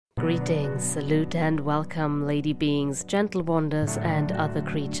Greetings, salute and welcome, lady beings, gentle wonders, and other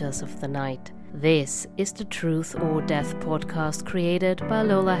creatures of the night. This is the Truth or Death podcast created by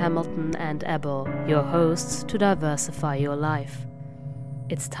Lola Hamilton and Abel, your hosts to diversify your life.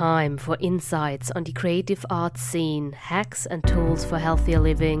 It's time for insights on the creative arts scene, hacks and tools for healthier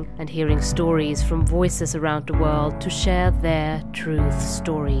living, and hearing stories from voices around the world to share their truth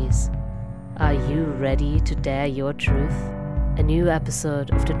stories. Are you ready to dare your truth? A new episode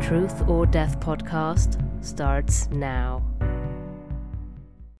of the Truth or Death podcast starts now.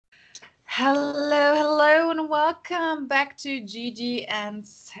 Hello, and welcome back to Gigi and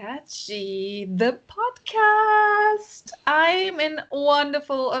Sachi, the podcast. I'm in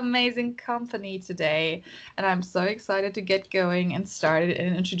wonderful, amazing company today, and I'm so excited to get going and started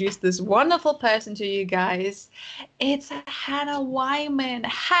and introduce this wonderful person to you guys. It's Hannah Wyman.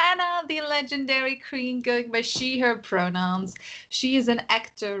 Hannah, the legendary queen, going by she, her pronouns. She is an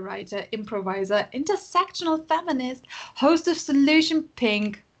actor, writer, improviser, intersectional feminist, host of Solution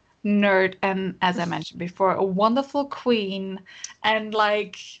Pink, nerd, and as I mentioned before, a wonderful queen, and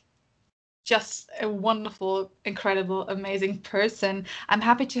just a wonderful, incredible, amazing person. I'm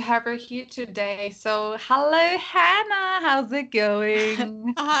happy to have her here today. So hello, Hannah, how's it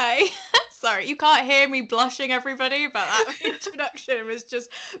going? Hi. Sorry, you can't hear me blushing, everybody, but that introduction was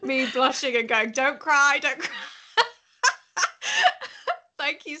just me blushing and going, don't cry.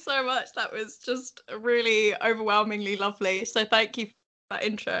 Thank you so much. That was just really overwhelmingly lovely. So thank you for that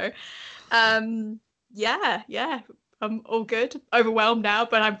intro. Yeah, I'm all good. Overwhelmed now,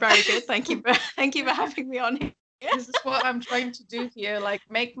 but I'm very good. Thank you for having me on here. This is what I'm trying to do here,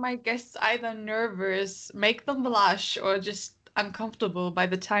 make my guests either nervous, make them blush, or just uncomfortable by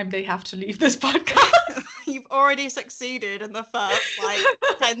the time they have to leave this podcast. You've already succeeded in the first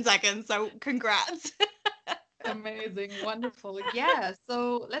 10 seconds, so congrats. Amazing, wonderful. Yeah,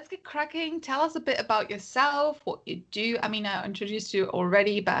 so let's get cracking. Tell us a bit about yourself, what you do. I mean, I introduced you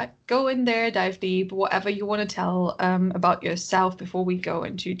already, but go in there, dive deep, whatever you want to tell about yourself before we go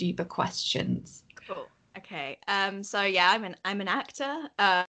into deeper questions. Cool. Okay. So yeah, I'm an actor.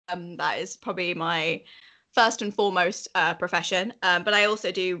 That is probably my first and foremost profession. But I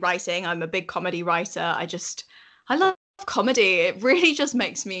also do writing. I'm a big comedy writer. I love comedy. It really just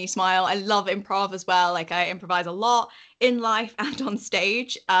makes me smile. I love improv as well. I improvise a lot in life and on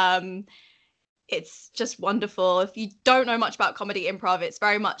stage. It's just wonderful. If you don't know much about comedy improv, it's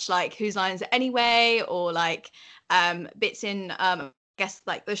very much like Whose Line Is It Anyway, or bits in I guess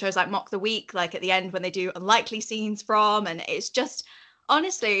the shows like Mock the Week, at the end when they do unlikely scenes from, and it's just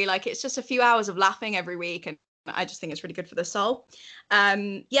honestly it's just a few hours of laughing every week, and I just think it's really good for the soul.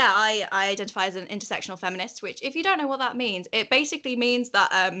 I identify as an intersectional feminist, which, if you don't know what that means, it basically means that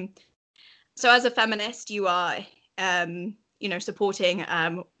so as a feminist, you are supporting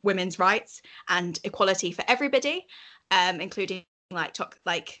women's rights and equality for everybody, including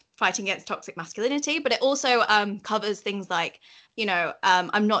fighting against toxic masculinity, but it also covers things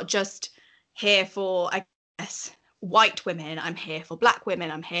I'm not just here for, I guess, white women. I'm here for black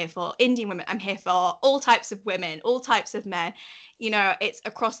women. I'm here for Indian women. I'm here for all types of women, all types of men. It's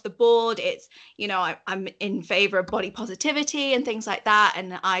across the board. It's, I'm in favor of body positivity and things like that.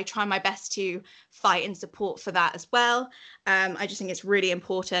 And I try my best to fight and support for that as well. I just think it's really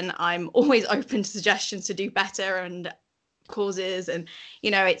important. I'm always open to suggestions to do better and causes, and,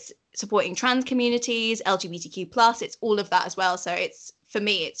 it's supporting trans communities, LGBTQ+, it's all of that as well. So for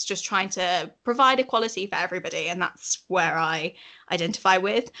me, it's just trying to provide equality for everybody, and that's where I identify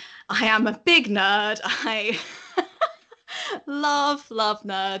with. I am a big nerd. I love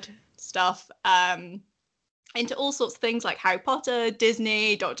nerd stuff. Into all sorts of things like Harry Potter,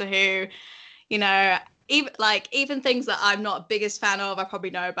 Disney, Doctor Who, even things that I'm not biggest fan of, I probably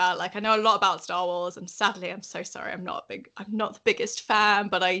know about. I know a lot about Star Wars, and sadly, I'm so sorry, I'm not the biggest fan,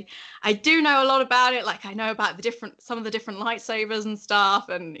 but I do know a lot about it. I know about some of the different lightsabers and stuff,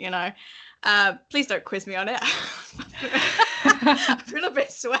 and please don't quiz me on it. I feel a bit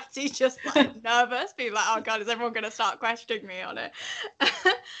sweaty, just nervous, being oh god, is everyone going to start questioning me on it?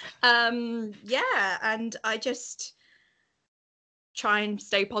 And I just try and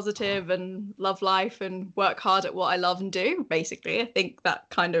stay positive and love life and work hard at what I love and do, basically. I think that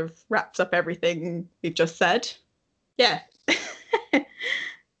kind of wraps up everything we've just said. Yeah.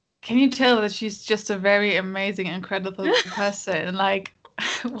 Can you tell that she's just a very amazing, incredible person?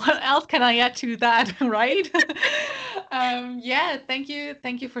 What else can I add to that, right? Thank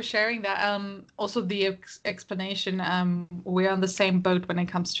you for sharing that. Also the explanation, we're on the same boat when it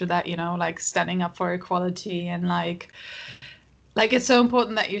comes to that, standing up for equality, and it's so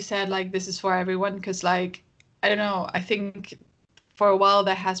important that you said this is for everyone, because I don't know, I think for a while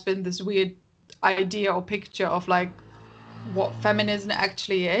there has been this weird idea or picture of like what feminism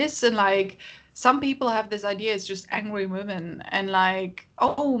actually is, and like some people have this idea it's just angry women, and like,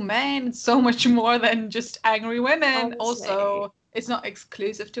 oh man, it's so much more than just angry women. Honestly. Also, it's not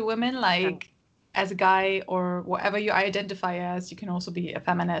exclusive to women. Like, as a guy or whatever you identify as, you can also be a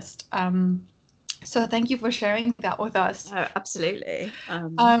feminist. So thank you for sharing that with us. Oh, absolutely.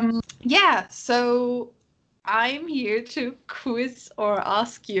 Yeah, so I'm here to quiz or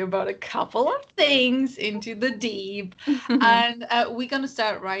ask you about a couple of things into the deep. And we're going to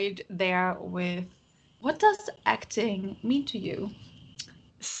start right there with, what does acting mean to you?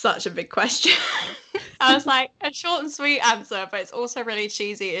 Such a big question. I was like, a short and sweet answer, but it's also really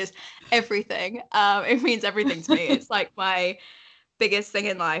cheesy, is everything. It means everything to me. It's like my biggest thing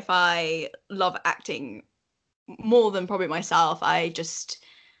in life. I love acting more than probably myself. I just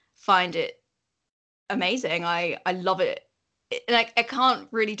find it amazing. I love it. And I can't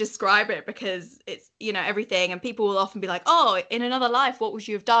really describe it because it's, you know, everything. And people will often be like, oh, in another life, what would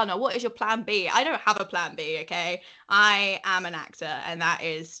you have done? Or what is your plan B? I don't have a plan B, okay? I am an actor, and that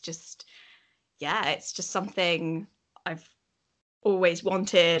is just, yeah, it's just something I've always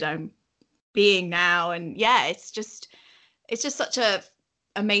wanted. I'm being now. And yeah, it's just such a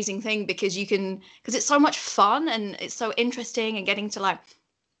amazing thing because it's so much fun and it's so interesting, and getting to like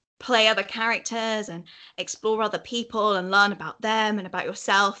play other characters and explore other people and learn about them and about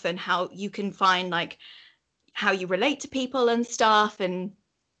yourself, and how you can find like how you relate to people and stuff, and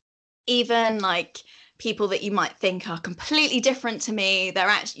even like people that you might think are completely different to me,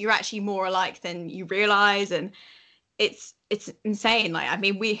 you're actually more alike than you realize. And it's insane. Like, I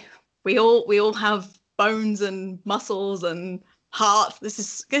mean, we all have bones and muscles and heart. This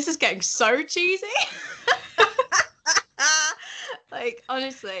is getting so cheesy. Like,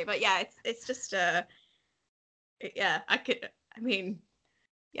 honestly, but yeah, it's just yeah, yeah,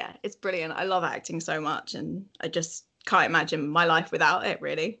 it's brilliant. I love acting so much, and I just can't imagine my life without it,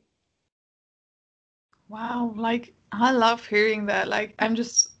 really. Wow, like I love hearing that. Like I'm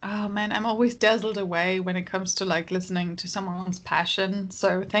just, oh man, I'm always dazzled away when it comes to like listening to someone's passion.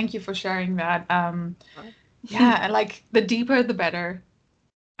 So thank you for sharing that. Yeah, and like the deeper the better.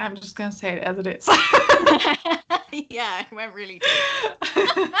 I'm just gonna say it as it is. Yeah, it went really deep.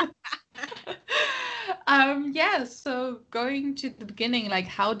 Yeah, so going to the beginning, like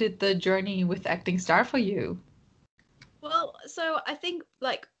how did the journey with acting start for you? Well, so I think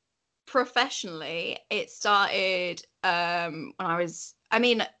like professionally it started when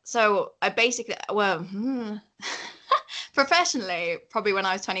so I basically, professionally probably when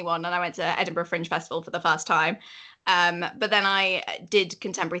I was 21 and I went to Edinburgh Fringe Festival for the first time. But then I did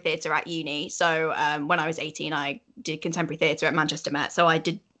contemporary theatre at uni. So when I was 18, I did contemporary theatre at Manchester Met. So I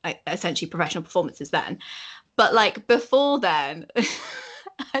did essentially professional performances then. But like before then,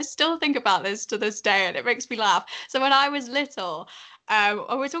 I still think about this to this day, and it makes me laugh. So when I was little,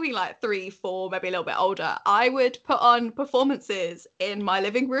 we're talking like 3, 4, maybe a little bit older, I would put on performances in my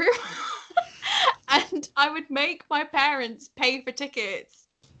living room. And I would make my parents pay for tickets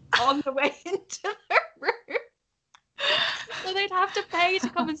on the way into the room. So they'd have to pay to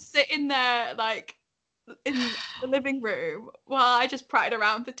come and sit in there, like in the living room, while I just prattled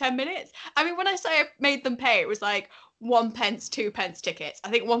around for 10 minutes. I mean, when I say I made them pay, it was like 1 pence, 2 pence tickets. I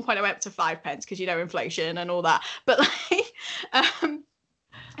think at one point I went up to 5 pence because, you know, inflation and all that. But like, I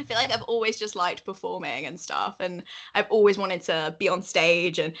feel like I've always just liked performing and stuff, and I've always wanted to be on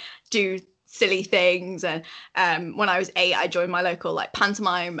stage and do silly things. And when I was 8, I joined my local like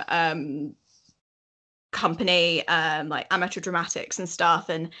pantomime company, like amateur dramatics and stuff,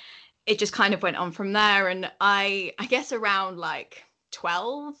 and it just kind of went on from there. And I guess around like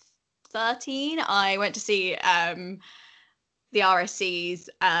 12, 13, I went to see the RSC's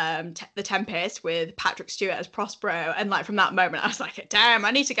The Tempest with Patrick Stewart as Prospero, and like from that moment I was like, damn,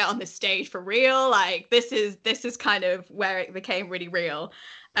 I need to get on this stage for real. Like this is kind of where it became really real.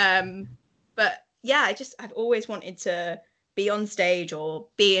 But yeah, I've always wanted to be on stage or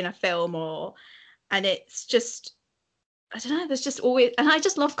be in a film, and it's just, I don't know, there's just always, and I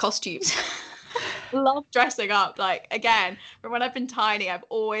just love costumes. Love dressing up. Like, again, from when I've been tiny, I've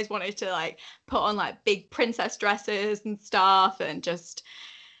always wanted to like put on like big princess dresses and stuff, and just,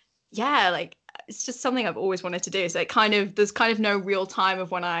 yeah, like it's just something I've always wanted to do. So there's kind of no real time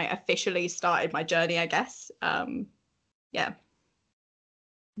of when I officially started my journey, I guess. Yeah.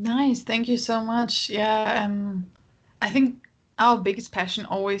 Nice, thank you so much. Yeah, I think our biggest passion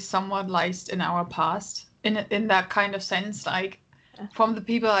always somewhat lies in our past, in that kind of sense, like from the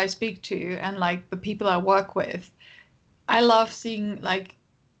people I speak to and like the people I work with. I love seeing like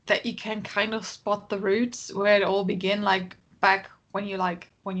that you can kind of spot the roots where it all began, like back when you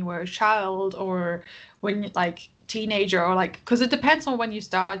were a child, or when you like teenager, or like, because it depends on when you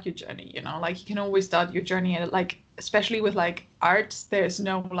start your journey, you know, like you can always start your journey at like, especially with like arts, there's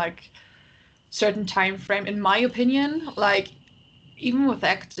no like certain time frame, in my opinion. Like even with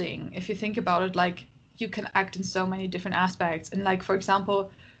acting, if you think about it, like you can act in so many different aspects. And like, for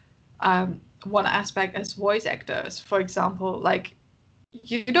example, one aspect as voice actors, for example, like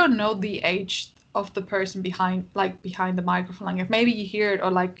you don't know the age of the person behind the microphone. Like if maybe you hear it, or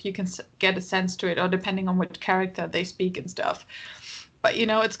like you can get a sense to it, or depending on which character they speak and stuff. But you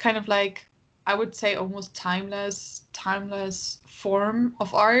know, it's kind of like, I would say almost timeless form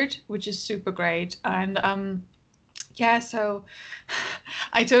of art, which is super great. And yeah, so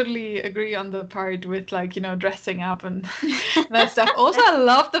I totally agree on the part with like, you know, dressing up and that stuff. Also, I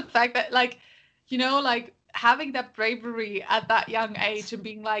love the fact that like, you know, like having that bravery at that young age and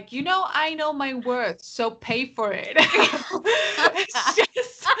being like, you know, I know my worth, so pay for it. It's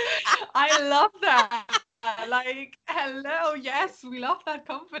just, I love that. Like, hello, yes, we love that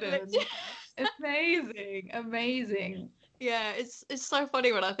confidence. Amazing. Yeah, it's so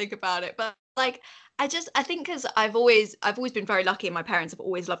funny when I think about it, but like I think because I've always been very lucky, and my parents have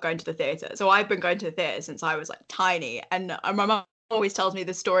always loved going to the theatre. So I've been going to the theatre since I was like tiny, and my mum always tells me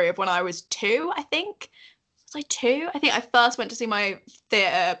the story of when I was 2, I think. Was I 2? I think I first went to see my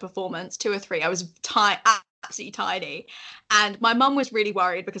theatre performance, 2 or 3. I was absolutely tiny, and my mum was really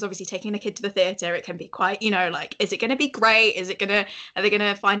worried because obviously taking a kid to the theatre, it can be quite, you know, like, is it going to be great? Are they going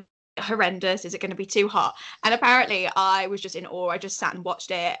to find horrendous? Is it going to be too hot? And apparently I was just in awe. I just sat and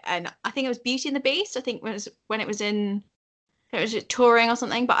watched it, and I think it was Beauty and the Beast. I think when it was touring or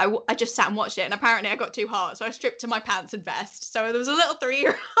something, but I just sat and watched it, and apparently I got too hot, so I stripped to my pants and vest. So there was a little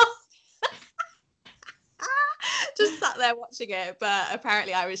 3-year-old just sat there watching it, but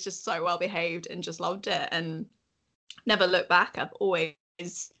apparently I was just so well behaved and just loved it and never looked back. I've always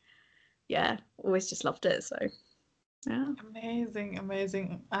just loved it. So yeah.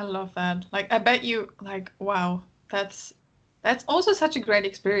 Amazing. I love that. Like, I bet you, like, wow, that's also such a great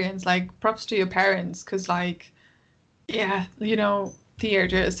experience. Like, props to your parents, because like, yeah, you know,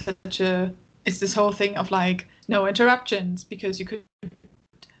 theater is it's this whole thing of like no interruptions, because you could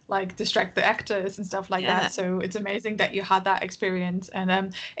like distract the actors and stuff like that. So it's amazing that you had that experience,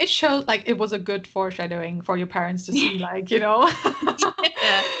 and it showed like it was a good foreshadowing for your parents to see, like, you know.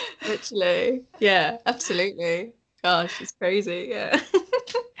 Yeah, literally. Yeah, absolutely. Gosh, it's crazy. Yeah.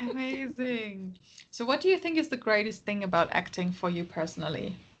 Amazing. So what do you think is the greatest thing about acting for you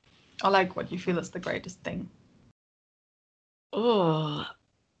personally? Or like what you feel is the greatest thing? Oh,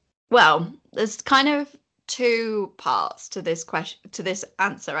 well, there's kind of 2 parts to this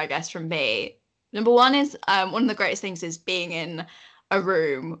answer, I guess, from me. Number one is one of the greatest things is being in a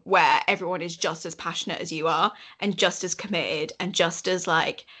room where everyone is just as passionate as you are, and just as committed, and just as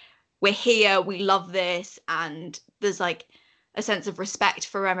like, we're here, we love this, and there's like a sense of respect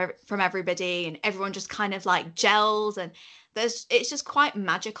from everybody, and everyone just kind of like gels, and it's just quite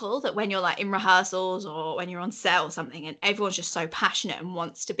magical that when you're like in rehearsals or when you're on set or something, and everyone's just so passionate and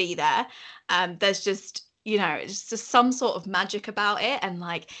wants to be there. There's just, you know, it's just some sort of magic about it,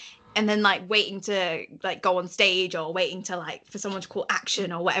 and then like waiting to like go on stage, or waiting to like for someone to call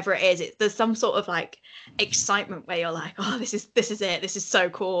action or whatever it is. There's some sort of like excitement where you're like, oh, this is it, this is so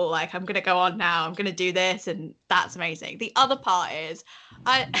cool, like I'm gonna go on now, I'm gonna do this, and that's amazing. The other part is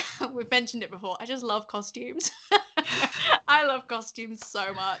we've mentioned it before, I just love costumes. I love costumes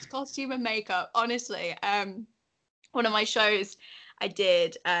so much. Costume and makeup, honestly. One of my shows I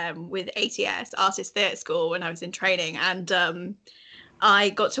did with ATS, Artist Theatre School, when I was in training, and I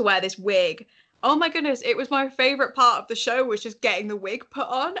got to wear this wig. Oh my goodness, it was my favorite part of the show, was just getting the wig put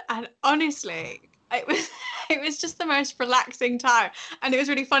on. And honestly, it was just the most relaxing time. And it was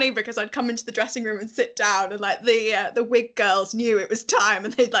really funny because I'd come into the dressing room and sit down, and like the wig girls knew it was time,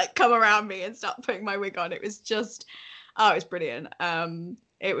 and they'd like come around me and start putting my wig on. It was just, it was brilliant.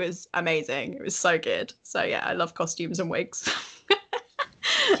 It was amazing. It was so good. So yeah, I love costumes and wigs.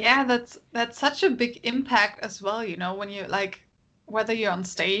 Yeah, that's such a big impact as well, you know, when you like, whether you're on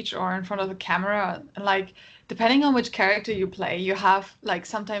stage or in front of the camera, like depending on which character you play, you have like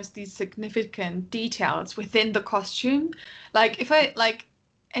sometimes these significant details within the costume. Like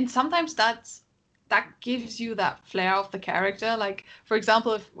and sometimes that gives you that flair of the character. Like for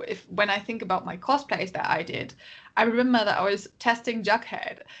example, if when I think about my cosplays that I did, I remember that I was testing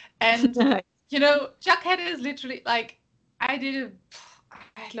Jughead, and you know, Jughead is literally like, I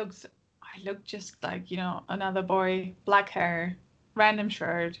looked just like, you know, another boy, black hair, random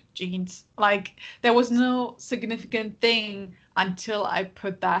shirt, jeans. Like there was no significant thing until I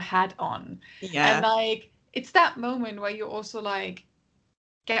put that hat on. Yeah. And like it's that moment where you also like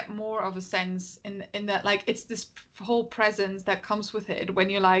get more of a sense in that, like, it's this whole presence that comes with it when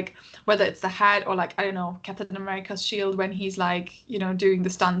you like, whether it's the hat or like, I don't know, Captain America's shield when he's like, you know, doing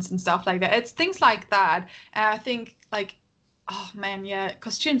the stunts and stuff like that. It's things like that. And I think like, oh man, yeah,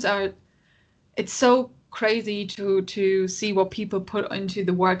 costumes are, it's so crazy to see what people put into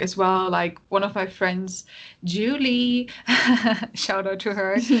the work as well. Like one of my friends, Julie, shout out to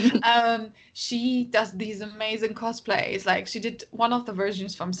her. She does these amazing cosplays. Like she did one of the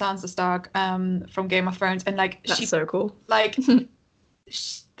versions from Sansa Stark from Game of Thrones, and like That's so cool. Like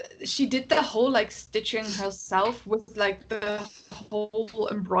she did the whole like stitching herself with like the whole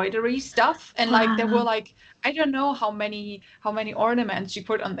embroidery stuff, and like there were like, I don't know how many ornaments she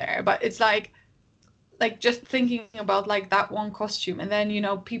put on there, but it's like just thinking about like that one costume, and then, you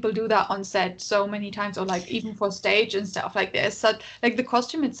know, people do that on set so many times, or like even for stage and stuff like this. So like the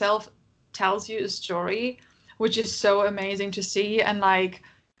costume itself tells you a story, which is so amazing to see. And like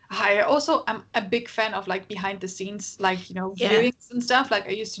I also am a big fan of like behind the scenes, like, you know, viewings and stuff. Like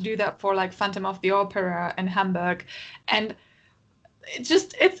I used to do that for like Phantom of the Opera in Hamburg, and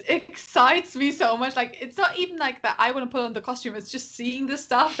it excites me so much. Like it's not even like that I want to put on the costume, it's just seeing the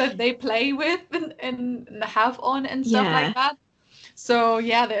stuff that they play with and have on and stuff like that. So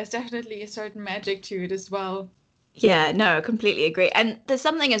yeah, there's definitely a certain magic to it as well. Yeah, no, I completely agree. And there's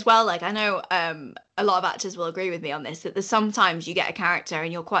something as well, like I know a lot of actors will agree with me on this, that there's sometimes you get a character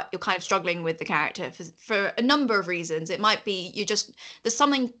and you're kind of struggling with the character for a number of reasons. It might be there's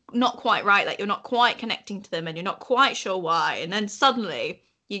something not quite right, like you're not quite connecting to them and you're not quite sure why. And then suddenly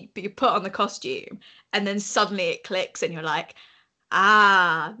you put on the costume and then suddenly it clicks and you're like,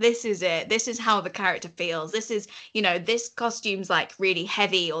 this is it. This is how the character feels. This is, you know, this costume's like really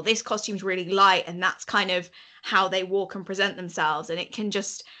heavy or this costume's really light, and that's kind of how they walk and present themselves. And it can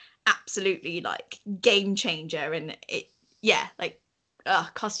just absolutely like game changer. And it, yeah, like,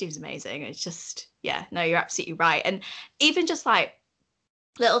 costume's amazing. It's just, yeah, no, you're absolutely right. And even just like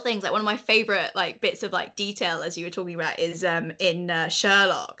little things, like one of my favorite like bits of like detail, as you were talking about, is in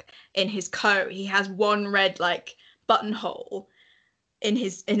Sherlock, in his coat, he has one red like buttonhole in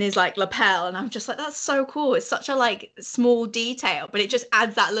his like lapel, and I'm just like, that's so cool. It's such a like small detail, but it just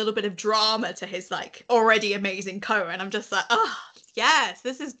adds that little bit of drama to his like already amazing coat, and I'm just like, oh yes,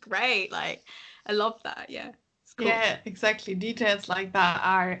 this is great. Like I love that. Yeah, it's cool. Yeah, exactly. Details like that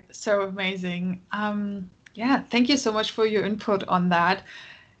are so amazing. Yeah, thank you so much for your input on that.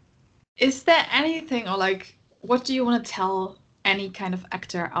 Is there anything, or like, what do you want to tell any kind of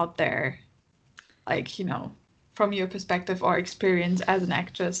actor out there, like, you know, from your perspective or experience as an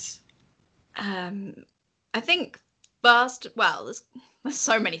actress? I think first, well, there's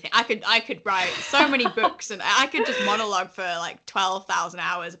so many things. I could write so many books, and I could just monologue for like 12,000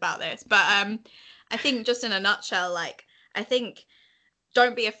 hours about this. But I think just in a nutshell, like, I think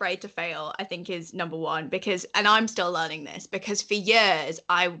don't be afraid to fail, I think, is number one, because, and I'm still learning this, because for years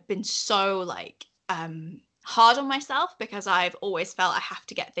I've been so like hard on myself, because I've always felt I have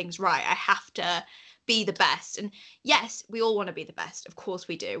to get things right. I have to be the best. And yes, we all want to be the best. Of course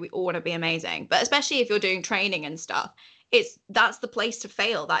we do. We all want to be amazing. But especially if you're doing training and stuff, that's the place to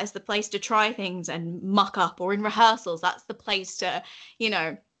fail. That is the place to try things and muck up. Or in rehearsals, that's the place to, you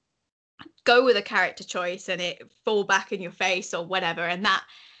know, go with a character choice and it fall back in your face or whatever.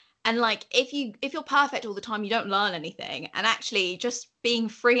 And like, if you're perfect all the time, you don't learn anything. And actually just being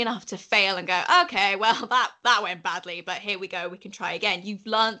free enough to fail and go, okay, well, that went badly, but here we go, we can try again. You've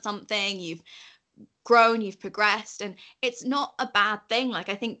learned something, you've grown, you've progressed, and it's not a bad thing. Like,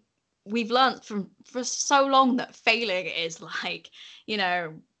 I think we've learned for so long that failing is like, you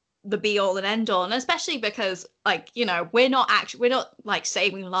know, the be all and end all. And especially because, like, you know, we're not like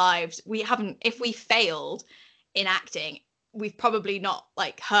saving lives. If we failed in acting, we've probably not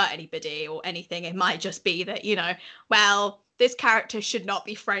like hurt anybody or anything. It might just be that, you know, well, this character should not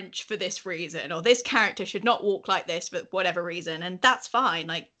be French for this reason, or this character should not walk like this for whatever reason, and that's fine.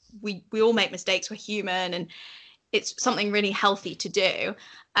 Like, we all make mistakes, we're human, and it's something really healthy to do.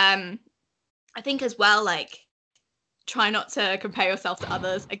 I think as well, like, try not to compare yourself to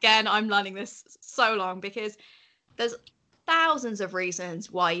others. Again, I'm learning this so long, because there's thousands of reasons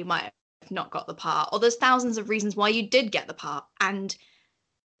why you might have not got the part, or there's thousands of reasons why you did get the part. And,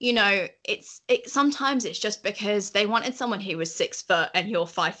 you know, sometimes it's just because they wanted someone who was 6 foot and you're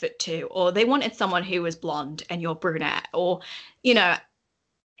 5'2", or they wanted someone who was blonde and you're brunette, or, you know,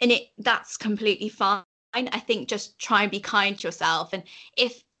 and that's completely fine. I think just try and be kind to yourself, and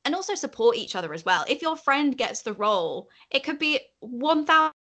also support each other as well. If your friend gets the role, it could be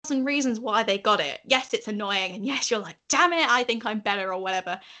 1,000 reasons why they got it. Yes, it's annoying, and yes, you're like, damn it, I think I'm better or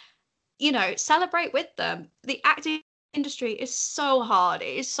whatever. you know, celebrate with them. The acting industry is so hard.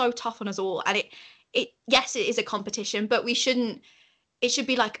 It is so tough on us all. And yes, it is a competition, but it should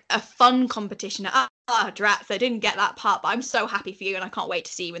be like a fun competition. Drats, I didn't get that part, but I'm so happy for you and I can't wait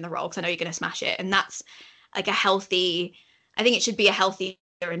to see you in the role because I know you're going to smash it. And that's like I think it should be a healthier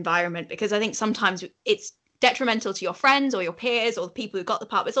environment, because I think sometimes it's detrimental to your friends or your peers or the people who got the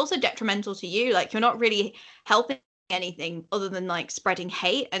part, but it's also detrimental to you. Like, you're not really helping anything other than like spreading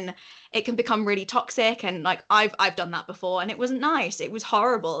hate, and it can become really toxic. And like I've done that before and it wasn't nice. It was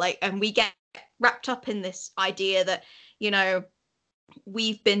horrible. Like, and we get wrapped up in this idea that, you know,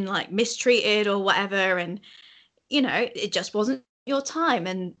 we've been like mistreated or whatever, and you know, it just wasn't your time,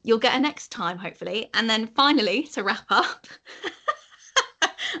 and you'll get a next time, hopefully. And then finally, to wrap up,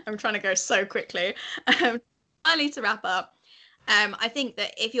 I'm trying to go so quickly. Finally, to wrap up, I think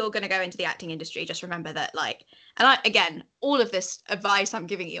that if you're going to go into the acting industry, just remember that, like, and again, all of this advice I'm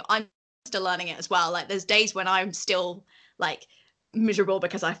giving you, I'm still learning it as well. Like, there's days when I'm still like miserable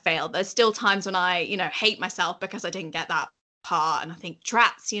because I failed. There's still times when I, you know, hate myself because I didn't get that part, and I think,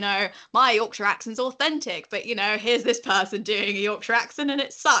 drats, you know, my Yorkshire accent's authentic, but you know, here's this person doing a Yorkshire accent and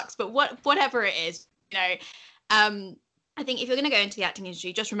it sucks. But whatever it is, you know, I think if you're going to go into the acting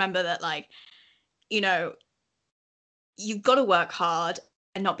industry, just remember that, like, you know, you've got to work hard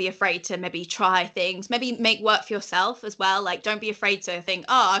and not be afraid to maybe try things, maybe make work for yourself as well. Like, don't be afraid to think,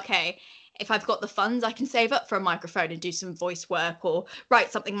 oh, okay, if I've got the funds, I can save up for a microphone and do some voice work or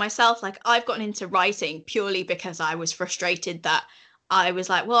write something myself. Like, I've gotten into writing purely because I was frustrated that I was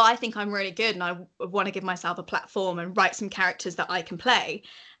like, well, I think I'm really good and I want to give myself a platform and write some characters that I can play.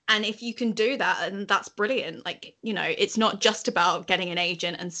 And if you can do that, and that's brilliant. Like, you know, it's not just about getting an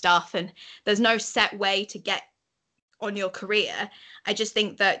agent and stuff, and there's no set way to get on your career. I just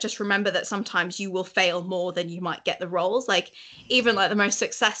think that, just remember that sometimes you will fail more than you might get the roles. Like, even like the most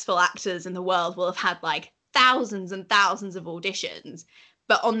successful actors in the world will have had like thousands and thousands of auditions,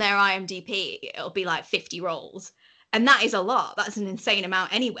 but on their IMDb it'll be like 50 roles, and that is a lot. That's an insane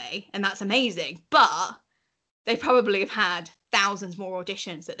amount anyway, and that's amazing. But they probably have had thousands more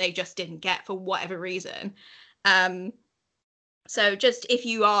auditions that they just didn't get for whatever reason. So just, if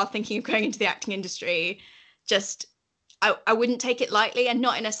you are thinking of going into the acting industry, just I wouldn't take it lightly, and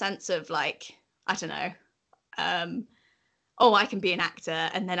not in a sense of like, I don't know, oh, I can be an actor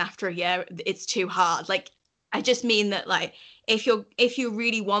and then after a year it's too hard. Like, I just mean that, like, if you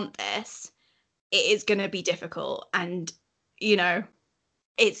really want this, it is going to be difficult, and you know,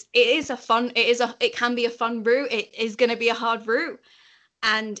 it can be a fun route. It is going to be a hard route.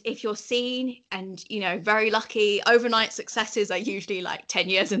 And if you're seen and, you know, very lucky, overnight successes are usually like 10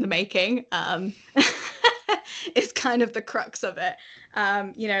 years in the making. Is kind of the crux of it.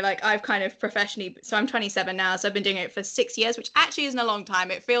 You know, like, I've kind of professionally, so I'm 27 now, so I've been doing it for 6 years, which actually isn't a long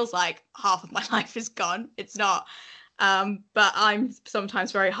time. It feels like half of my life is gone. It's not. But I'm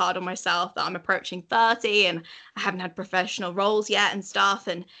sometimes very hard on myself that I'm approaching 30 and I haven't had professional roles yet and stuff,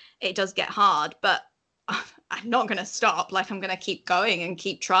 and it does get hard, but I'm not going to stop. Like, I'm going to keep going and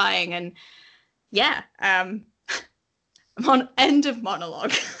keep trying. And yeah, I'm on end of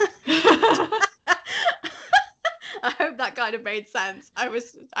monologue. I hope that kind of made sense. I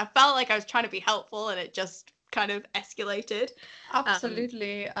felt like I was trying to be helpful, and it just kind of escalated.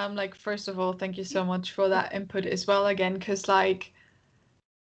 Absolutely. Like, first of all, thank you so much for that input as well, again, because like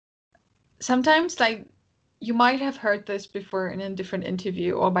sometimes, like, you might have heard this before in a different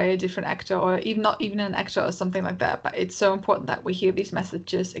interview or by a different actor, or even not even an actor or something like that, but it's so important that we hear these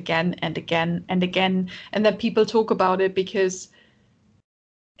messages again and again and again, and that people talk about it, because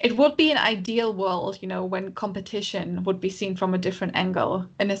it would be an ideal world, you know, when competition would be seen from a different angle,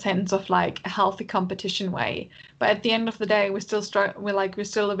 in a sense of like a healthy competition way. But at the end of the day, we're still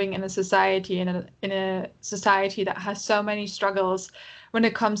living in a society, in a society that has so many struggles when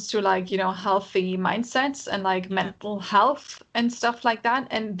it comes to, like, you know, healthy mindsets and like mental health and stuff like that.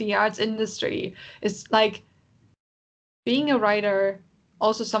 And the arts industry is like, being a writer,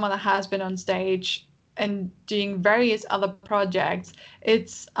 also someone that has been on stage and doing various other projects,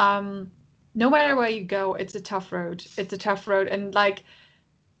 it's no matter where you go, it's a tough road. And like,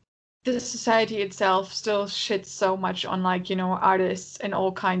 the society itself still shits so much on, like, you know, artists in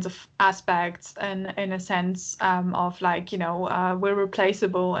all kinds of aspects, and in a sense of like, you know, we're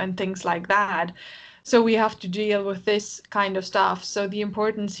replaceable and things like that. So we have to deal with this kind of stuff. So the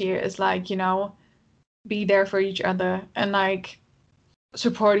importance here is, like, you know, be there for each other and like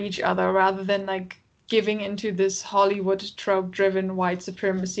support each other, rather than like giving into this Hollywood trope driven white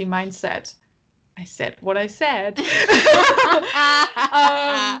supremacy mindset. I said what I said.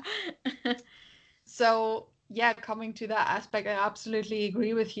 So yeah, coming to that aspect, I absolutely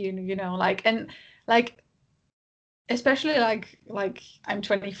agree with you, you know, like, and like, especially like I'm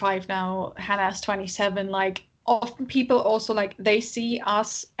 25 now, Hannah's 27, like often people also like they see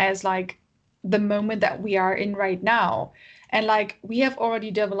us as like the moment that we are in right now. And like we have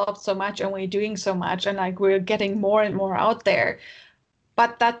already developed so much and we're doing so much and like we're getting more and more out there.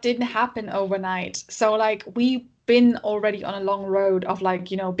 But that didn't happen overnight. So like we've been already on a long road of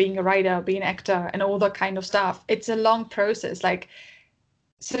like, you know, being a writer, being an actor and all that kind of stuff. It's a long process. Like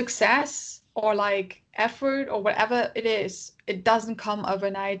success or like effort or whatever it is, it doesn't come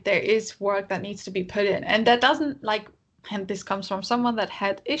overnight. There is work that needs to be put in. And that doesn't like, and this comes from someone that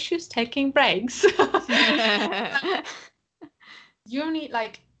had issues taking breaks. You need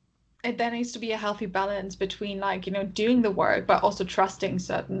like, there needs to be a healthy balance between like, you know, doing the work, but also trusting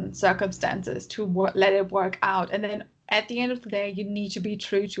certain circumstances to let it work out. And then at the end of the day, you need to be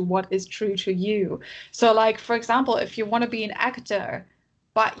true to what is true to you. So like, for example, if you want to be an actor,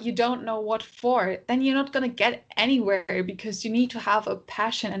 but you don't know what for, then you're not going to get anywhere because you need to have a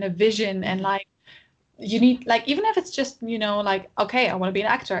passion and a vision and like you need like even if it's just, you know, like okay, I want to be an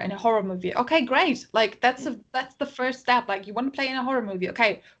actor in a horror movie. Okay, great. Like that's the first step. Like you want to play in a horror movie.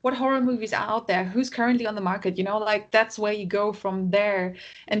 Okay, what horror movies are out there? Who's currently on the market? You know, like that's where you go from there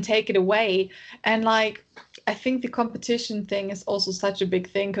and take it away. And like I think the competition thing is also such a big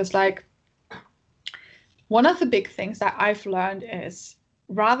thing because like one of the big things that I've learned is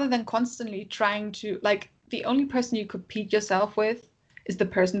rather than constantly trying to like the only person you compete yourself with is the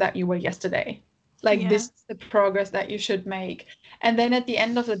person that you were yesterday. Like this is the progress that you should make. And then at the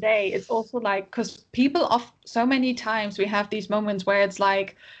end of the day, it's also like because people of so many times we have these moments where it's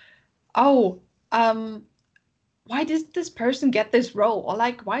like, oh, why did this person get this role? Or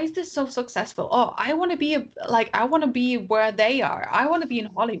like, why is this so successful? Oh, I want to be I want to be where they are. I want to be in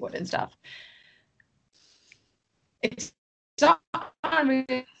Hollywood and stuff. It's not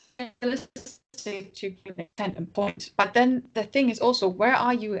realistic to an extent and point. But then the thing is also, where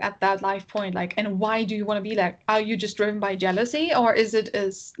are you at that life point? Like, and why do you want to be like? Are you just driven by jealousy, or is it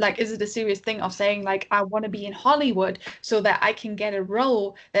a serious thing of saying like, I want to be in Hollywood so that I can get a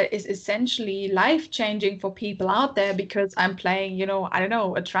role that is essentially life changing for people out there because I'm playing, you know, I don't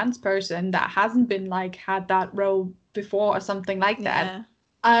know, a trans person that hasn't been like had that role before or something like that.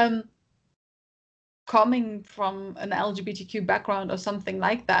 Coming from an LGBTQ background or something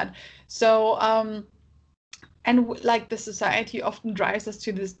like that. So like the society often drives us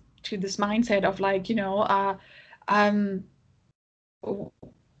to this mindset of like, you know,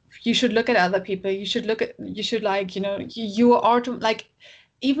 you should look at other people, you should like, you know, you are to like,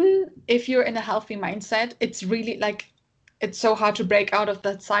 even if you're in a healthy mindset, it's really like it's so hard to break out of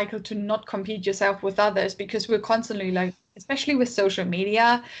that cycle to not compete yourself with others because we're constantly like, especially with social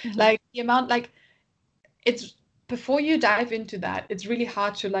media, like the amount like it's before you dive into that, it's really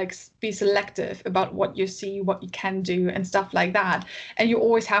hard to like be selective about what you see, what you can do and stuff like that. And you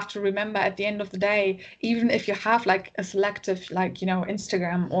always have to remember at the end of the day, even if you have like a selective, like, you know,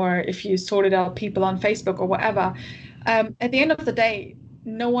 Instagram, or if you sorted out people on Facebook or whatever, at the end of the day,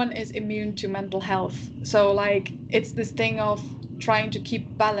 no one is immune to mental health. So like, it's this thing of trying to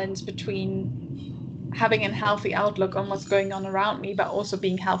keep balance between having a healthy outlook on what's going on around me, but also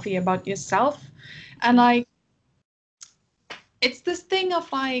being healthy about yourself. And like, it's this thing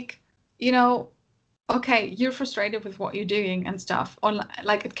of like, you know, okay, you're frustrated with what you're doing and stuff, or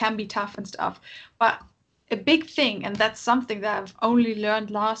like it can be tough and stuff. But a big thing, and that's something that I've only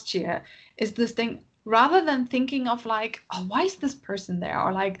learned last year, is this thing, rather than thinking of like, oh, why is this person there?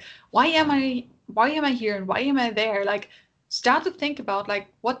 Or like, why am I here and why am I there? Like, start to think about like,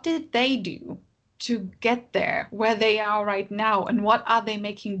 what did they do to get there where they are right now, and what are they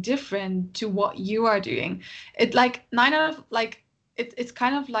making different to what you are doing? It like nine out of like it's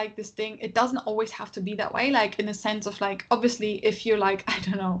kind of like this thing, it doesn't always have to be that way, like in a sense of like, obviously if you're like, I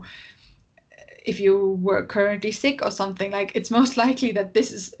don't know, if you were currently sick or something, like it's most likely that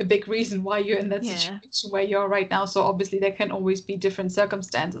this is a big reason why you're in that situation where you are right now. So obviously there can always be different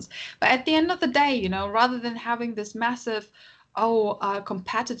circumstances, but at the end of the day, you know, rather than having this massive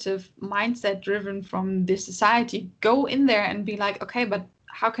competitive mindset driven from this society, go in there and be like, okay, but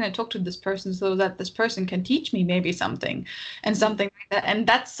how can I talk to this person so that this person can teach me maybe something and something like that. And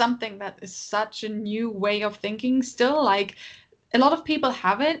that's something that is such a new way of thinking still. Like a lot of people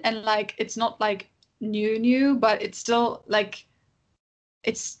have it, and like it's not like new, but it's still like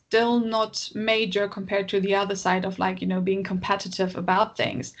it's still not major compared to the other side of like, you know, being competitive about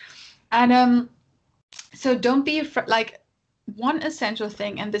things. And so don't be afraid, like one essential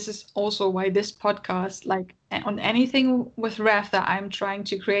thing, and this is also why this podcast, like on anything with Rev that I'm trying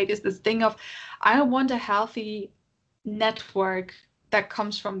to create, is this thing of I want a healthy network that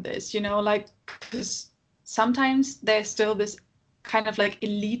comes from this, like, because sometimes there's still this kind of like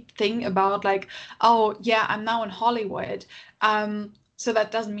elite thing about like, oh yeah, I'm now in Hollywood, so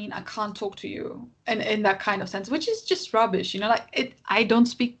that doesn't mean I can't talk to you in that kind of sense, which is just rubbish, like I don't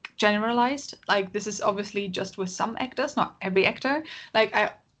speak generalized, like this is obviously just with some actors, not every actor, like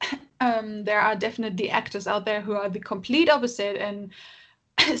there are definitely actors out there who are the complete opposite, and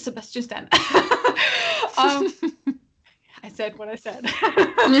Sebastian Stan. I said what I said.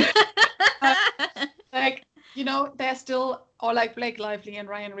 Like, they're still, or like Blake Lively and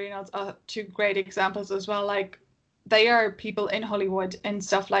Ryan Reynolds are two great examples as well. Like, they are people in Hollywood and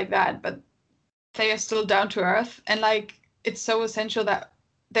stuff like that, but they are still down to earth. And like, it's so essential that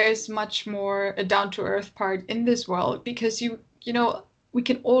there's much more a down to earth part in this world, because we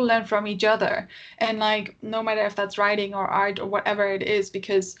can all learn from each other. And like, no matter if that's writing or art or whatever it is,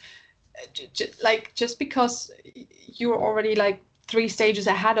 because just because you're already like 3 stages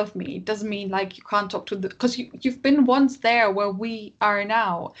ahead of me doesn't mean like you can't talk to because you've been once there where we are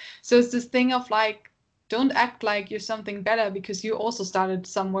now. So it's this thing of like, don't act like you're something better because you also started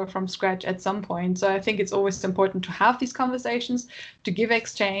somewhere from scratch at some point. So I think it's always important to have these conversations, to give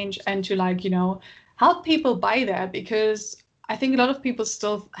exchange, and to like, help people by that, because I think a lot of people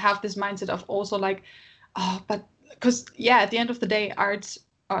still have this mindset of also like, oh, but because at the end of the day, arts,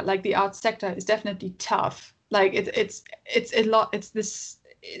 or like the arts sector, is definitely tough. Like it's a lot.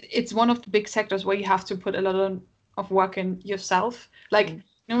 It's one of the big sectors where you have to put a lot of work in yourself. Like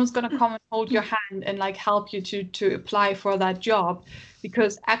no one's gonna come and hold your hand and like help you to apply for that job,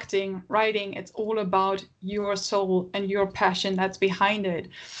 because acting, writing, it's all about your soul and your passion that's behind it.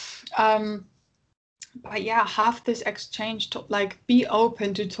 But yeah, have this exchange, to like be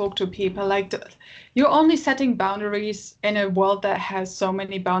open to talk to people. Like you're only setting boundaries in a world that has so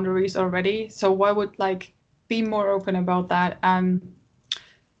many boundaries already. So why would like be more open about that?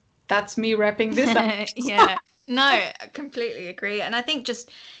 That's me wrapping this up. Yeah, no, I completely agree. And I think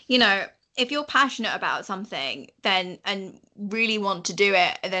just, if you're passionate about something then and really want to do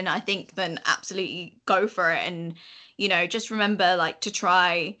it, then I think then absolutely go for it. And, just remember like to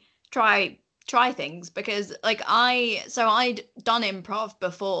try things, because like I'd done improv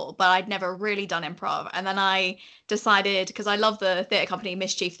before, but I'd never really done improv. And then I decided, because I love the theatre company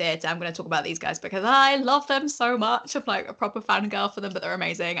Mischief Theatre, I'm going to talk about these guys because I love them so much. I'm like a proper fangirl for them, but they're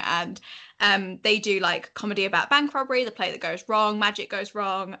amazing. And they do like comedy about bank robbery, the play that goes wrong, magic goes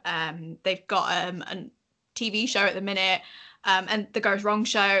wrong. They've got a TV show at the minute, and the Goes Wrong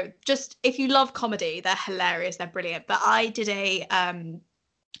show. Just if you love comedy, they're hilarious, they're brilliant. But I did a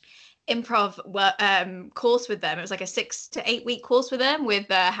improv course with them. It was like a 6 to 8 week course with them, with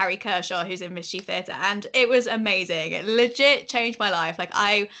Harry Kershaw, who's in Mischief Theatre, and it was amazing. It legit changed my life. Like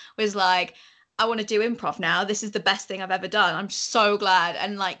I was like, I want to do improv now. This is the best thing I've ever done. I'm so glad.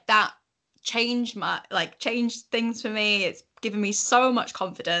 And like that changed things for me. It's given me so much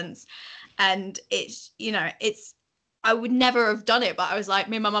confidence, and it's I would never have done it, but I was like,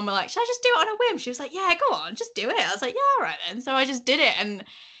 me and my mum were like, should I just do it on a whim? She was like, yeah, go on, just do it. I was like, yeah, all right then. So I just did it, and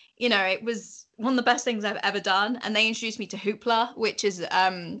it was one of the best things I've ever done. And they introduced me to Hoopla, which is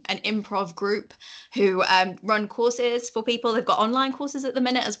an improv group who run courses for people. They've got online courses at the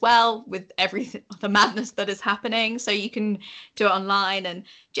minute as well, with everything, the madness that is happening. So you can do it online, and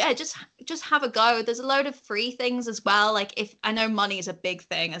yeah, just have a go. There's a load of free things as well. Like, if I know money is a big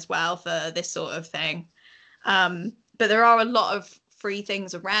thing as well for this sort of thing. But there are a lot of free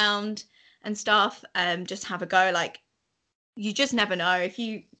things around and stuff. Just have a go. Like, you just never know.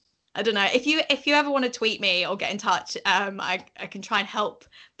 I don't know, if you ever want to tweet me or get in touch, I can try and help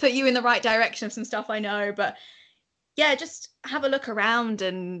put you in the right direction of some stuff I know. But yeah, just have a look around,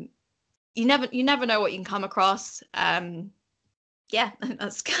 and you never know what you can come across. Yeah,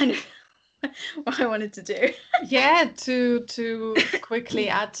 that's kind of what I wanted to do. Yeah, to quickly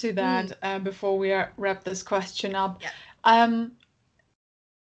add to that, before we wrap this question up. Yeah.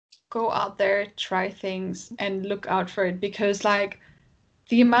 Go out there, try things, and look out for it, because like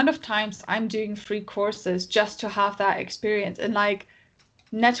the amount of times I'm doing free courses just to have that experience, and like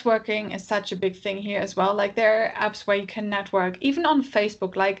networking is such a big thing here as well. Like there are apps where you can network, even on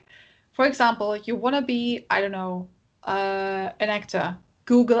Facebook. Like, for example, you want to be, I don't know, an actor,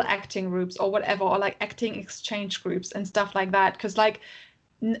 Google acting groups or whatever, or like acting exchange groups and stuff like that. Because like,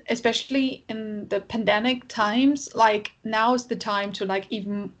 especially in the pandemic times, like now is the time to like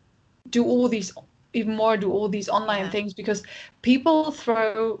even do all these online things, because people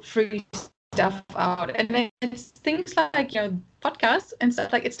throw free stuff out. And then it's things like, podcasts and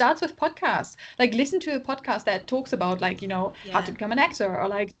stuff. Like, it starts with podcasts. Like, listen to a podcast that talks about, like, how to become an actor, or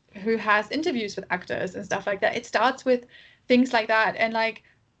like who has interviews with actors and stuff like that. It starts with things like that. And like,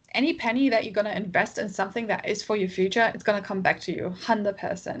 any penny that you're going to invest in something that is for your future, it's going to come back to you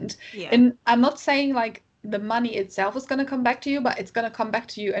 100%. Yeah. And I'm not saying like the money itself is going to come back to you, but it's going to come back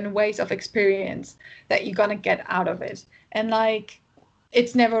to you in ways of experience that you're going to get out of it. And like,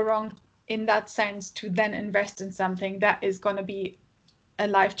 it's never wrong in that sense to then invest in something that is going to be a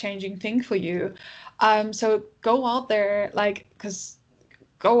life-changing thing for you. So go out there,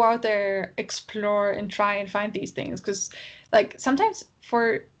 go out there, explore, and try and find these things. Because like, sometimes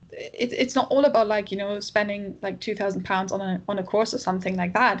it's not all about like, spending like £2,000 on a course or something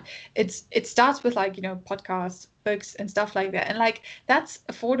like that. It starts with like, podcasts, books, and stuff like that. And like, that's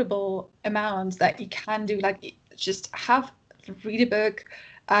affordable amounts that you can do. Like, just read a book,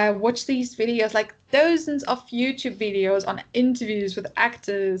 watch these videos, like dozens of YouTube videos on interviews with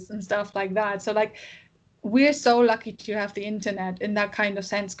actors and stuff like that. So like, we're so lucky to have the internet in that kind of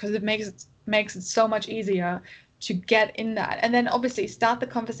sense, because it makes it so much easier to get in that. And then obviously start the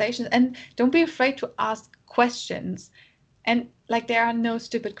conversation, and don't be afraid to ask questions. And like, there are no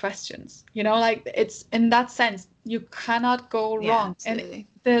stupid questions, like, it's in that sense, you cannot go wrong. Absolutely.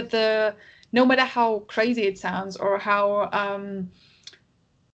 And the no matter how crazy it sounds, or how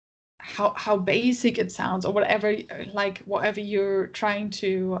basic it sounds, or whatever you're trying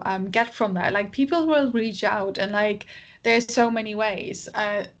to get from that, like, people will reach out, and like, there's so many ways,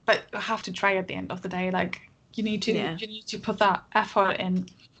 but you have to try at the end of the day. Like, you need to put that effort in.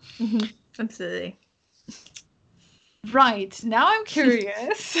 Mm-hmm. Absolutely. Right, now I'm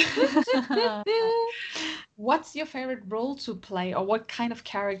curious. What's your favorite role to play, or what kind of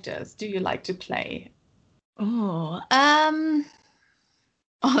characters do you like to play?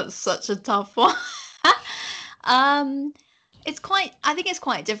 It's such a tough one. I think it's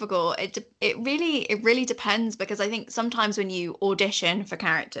quite difficult. It really depends, because I think sometimes when you audition for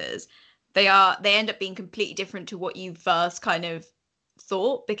characters, they end up being completely different to what you first kind of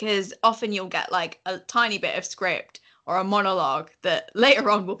thought, because often you'll get like a tiny bit of script or a monologue that later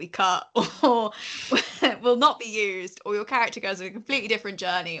on will be cut or will not be used, or your character goes on a completely different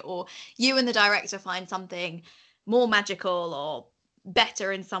journey, or you and the director find something more magical or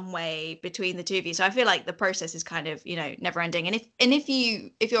better in some way between the two of you. So I feel like the process is kind of, never ending. And if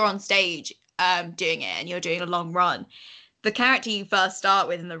you're on stage doing it, and you're doing a long run, the character you first start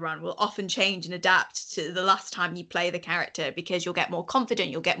with in the run will often change and adapt to the last time you play the character, because you'll get more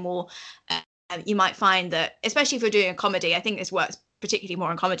confident, you'll get more you might find that, especially if you're doing a comedy, I think this works particularly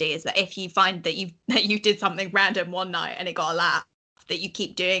more in comedy, is that if you find that you did something random one night and it got a laugh, that you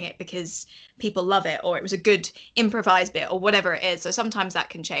keep doing it because people love it, or it was a good improvised bit, or whatever it is. So sometimes that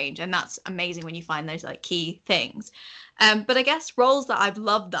can change, and that's amazing when you find those like key things. But I guess roles that I've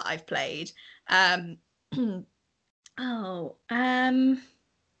loved that I've played,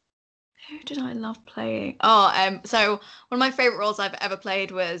 who did I love playing? So one of my favorite roles I've ever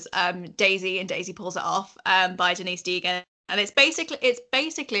played was Daisy in Daisy Pulls It Off, by Denise Deegan. And it's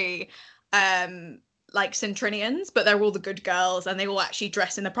basically like Centrinians, but they're all the good girls, and they all actually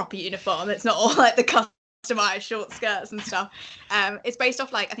dress in the proper uniform. It's not all like the customized short skirts and stuff. It's based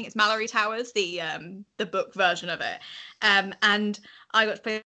off, like, I think it's Mallory Towers, the book version of it. And I got to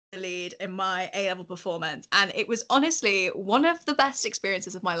play the lead in my A-level performance, and it was honestly one of the best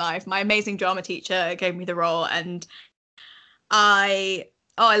experiences of my life. My amazing drama teacher gave me the role, and I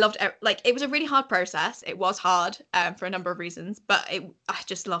loved it. Like, it was a really hard process. It was hard for a number of reasons, but I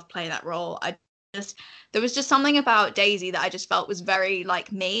just loved playing that role. There was just something about Daisy that I just felt was very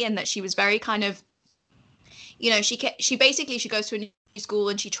like me, and that she was very kind of, she basically goes to a new school,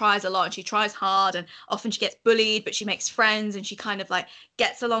 and she tries a lot, and she tries hard, and often she gets bullied, but she makes friends, and she kind of like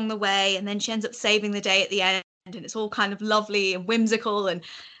gets along the way, and then she ends up saving the day at the end, and it's all kind of lovely and whimsical and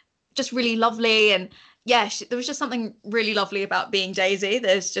just really lovely. And yeah, there was just something really lovely about being Daisy.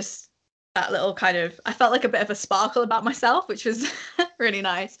 There's just that little kind of, I felt like a bit of a sparkle about myself, which was really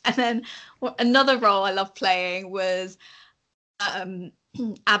nice. And then another role I loved playing was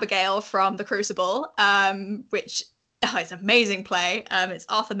Abigail from The Crucible, which it's an amazing play. It's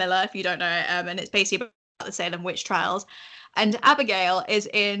Arthur Miller, if you don't know it, and it's basically about the Salem witch trials. And Abigail is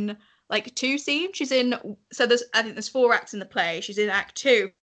in like 2 scenes. She's in, so I think there's 4 acts in the play. She's in Act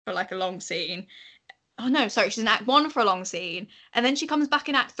 2 for like a long scene. Oh no, sorry, she's in Act 1 for a long scene, and then she comes back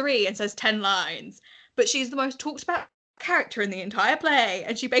in Act 3 and says 10 lines. But she's the most talked about character in the entire play,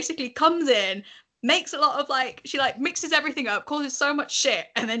 and she basically comes in, makes a lot of she mixes everything up, causes so much shit,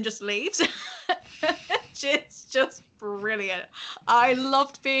 and then just leaves. It's just brilliant. I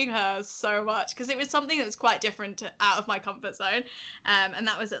loved being her so much because it was something that was quite different out of my comfort zone. And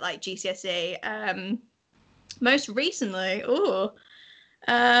that was at like GCSE. Most recently,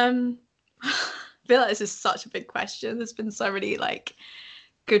 I feel like this is such a big question. There's been so many like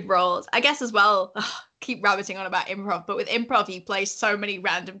good roles. I guess as well, keep rabbiting on about improv, but with improv you play so many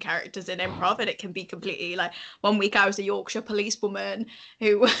random characters in improv and it can be completely like, one week I was a Yorkshire policewoman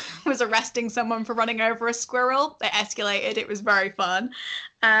who was arresting someone for running over a squirrel. It escalated. It was very fun.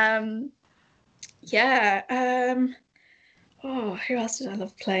 Oh, who else did I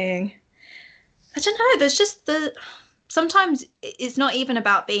love playing? I don't know, there's just sometimes it's not even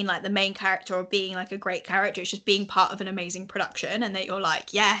about being like the main character or being like a great character. It's just being part of an amazing production and that you're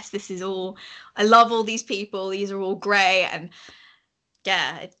like, yes, this is all, I love all these people. These are all great. And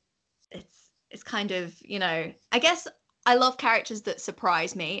yeah, it's kind of, you know, I guess I love characters that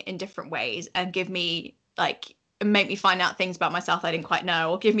surprise me in different ways and give me like, make me find out things about myself I didn't quite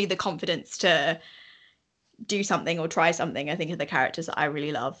know, or give me the confidence to do something or try something. I think are the characters that I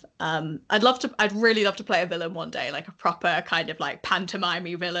really love. I'd really love to play a villain one day, like a proper kind of like pantomime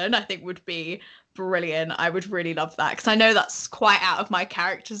villain. I think would be brilliant. I would really love that because I know that's quite out of my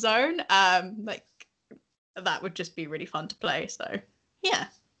character zone. Like that would just be really fun to play. So yeah,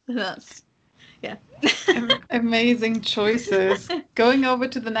 that's Amazing choices. Going over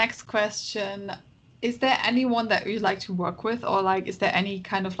to the next question. Is there anyone that you'd like to work with, or like is there any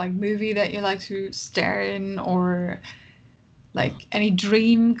kind of like movie that you like to star in, or like any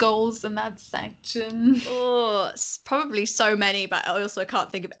dream goals in that section? Oh, probably so many, but I also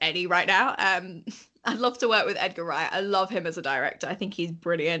can't think of any right now. I'd love to work with Edgar Wright. I love him as a director. I think he's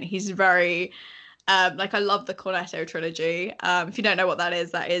brilliant. He's very like I love the Cornetto trilogy. If you don't know what that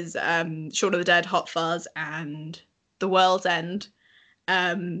is Shaun of the Dead, Hot Fuzz, and The World's End.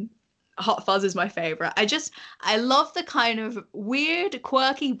 Hot Fuzz is my favorite. I love the kind of weird,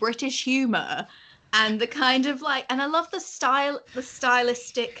 quirky British humor and the kind of like, and I love the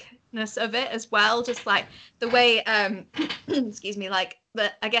stylisticness of it as well. Just like the way, excuse me, like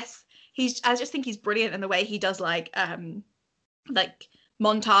I just think he's brilliant in the way he does like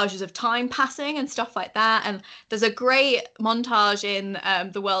montages of time passing and stuff like that. And there's a great montage in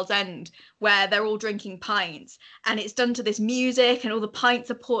The World's End where they're all drinking pints and it's done to this music and all the pints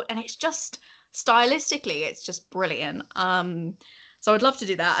are poured and it's just stylistically it's just brilliant. So I'd love to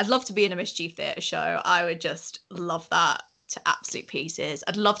do that. I'd love to be in a Mischief Theatre show. I would just love that to absolute pieces.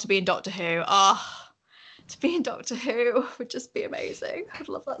 I'd love to be in Doctor Who. To be in Doctor Who would just be amazing. I'd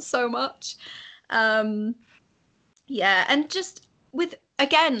love that so much. And just with,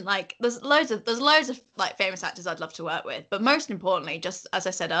 again, like there's loads of like famous actors I'd love to work with, but most importantly, just as I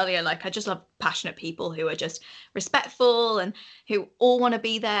said earlier, like I just love passionate people who are just respectful and who all want to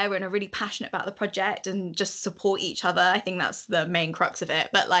be there and are really passionate about the project and just support each other. I think that's the main crux of it.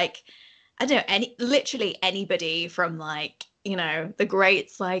 But like, I don't know, literally anybody from like, you know, the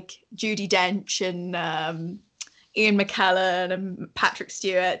greats like Judi Dench and Ian McKellen and Patrick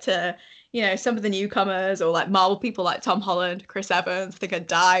Stewart to, you know, some of the newcomers or like Marvel people like Tom Holland, Chris Evans. I think I'd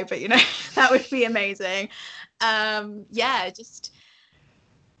die, but you know, that would be amazing. Just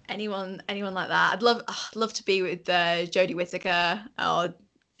anyone like that. I'd love to be with Jodie Whittaker. Oh,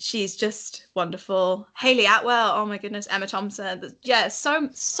 she's just wonderful. Hayley Atwell. Oh my goodness, Emma Thompson. Yeah, so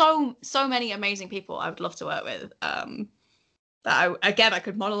many amazing people I would love to work with. That I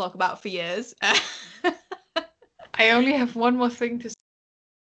could monologue about for years. I only have one more thing to say.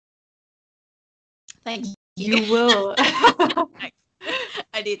 Thank you. You will. I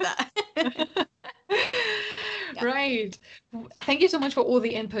need that. Yeah. Right. Thank you so much for all the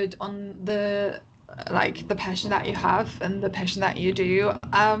input on the passion that you have and the passion that you do.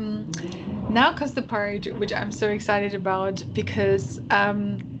 Now comes the part which I'm so excited about because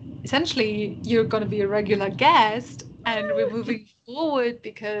essentially you're going to be a regular guest and we're moving forward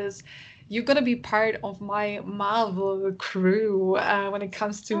because you're going to be part of my Marvel crew when it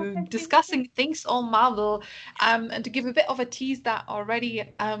comes to discussing things on Marvel. And to give a bit of a tease that already.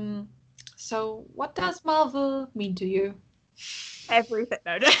 So what does Marvel mean to you? Everything.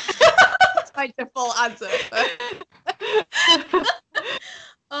 No. That's my default answer.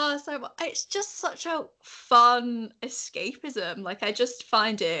 So it's just such a fun escapism. Like I just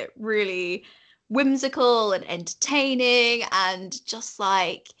find it really whimsical and entertaining and just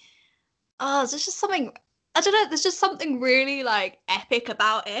like, there's just something, I don't know, there's just something really like epic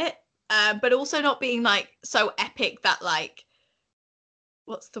about it, but also not being like so epic that like,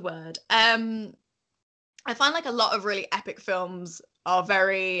 what's the word? I find like a lot of really epic films are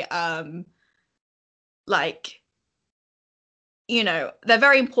very like, you know, they're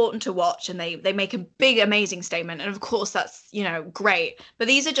very important to watch, and they make a big, amazing statement. And of course, that's, you know, great. But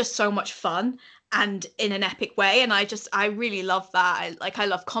these are just so much fun and in an epic way. And I really love that. I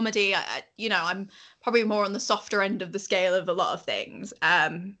love comedy. You know, I'm probably more on the softer end of the scale of a lot of things.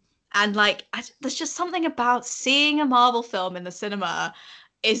 And like, there's just something about seeing a Marvel film in the cinema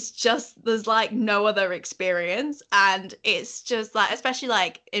is just, there's like no other experience. And it's just like, especially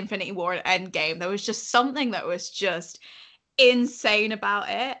like Infinity War and Endgame, there was just something that was just insane about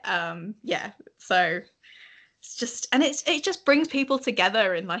it. Yeah, so it's just, and it just brings people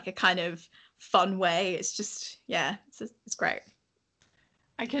together in like a kind of fun way. It's just, yeah, it's great.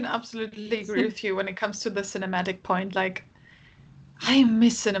 I can absolutely agree with you when it comes to the cinematic point. Like, I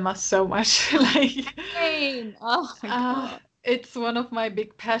miss cinema so much. Like, oh my God. It's one of my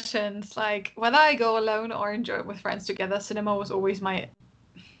big passions. Like, whether I go alone or enjoy it with friends together, cinema was always my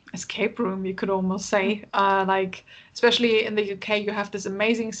escape room, you could almost say. Like, especially in the UK, you have this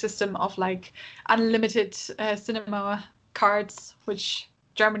amazing system of like unlimited cinema cards, which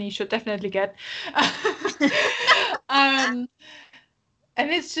Germany should definitely get. And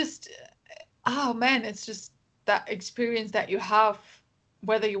it's just, oh man, it's just that experience that you have,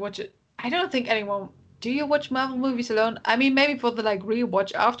 whether you watch it. I don't think anyone, do you watch Marvel movies alone? I mean, maybe for the like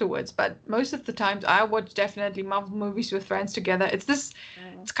rewatch afterwards, but most of the times I watch definitely Marvel movies with friends together. It's this,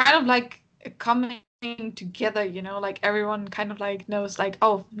 it's kind of like coming together, you know, like everyone kind of like knows like,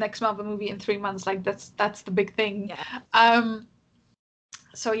 oh, next Marvel movie in 3 months, like that's the big thing. Yeah.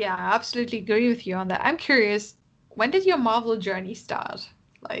 So yeah, I absolutely agree with you on that. I'm curious, when did your Marvel journey start?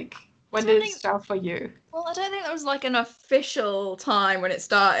 Like, when did it start for you? Well, I don't think there was like an official time when it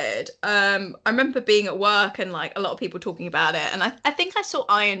started. I remember being at work and like a lot of people talking about it. And I think I saw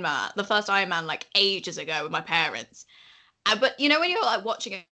Iron Man, the first Iron Man, like ages ago with my parents. But you know, when you're like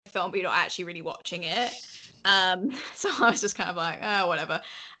watching a film, but you're not actually really watching it. So I was just kind of like, oh, whatever.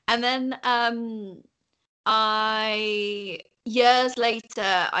 And then years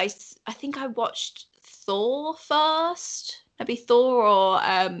later, I think I watched Thor first. Maybe Thor or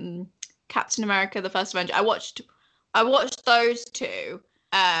Captain America: The First Avenger. I watched those two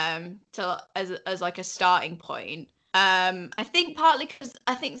as like a starting point. I think partly because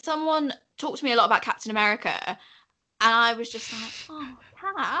I think someone talked to me a lot about Captain America, and I was just like, oh,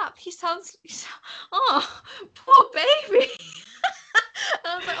 Cap, he sounds oh, poor baby.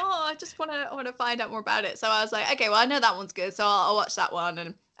 And I was like, oh, I just want to find out more about it. So I was like, okay, well, I know that one's good, so I'll watch that one.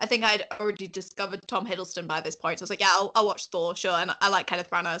 And I think I'd already discovered Tom Hiddleston by this point. So I was like, yeah, I'll watch Thor, sure. And I like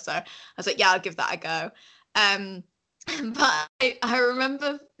Kenneth Branagh, so I was like, yeah, I'll give that a go. But I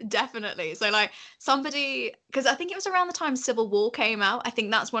remember definitely. So like somebody, because I think it was around the time Civil War came out. I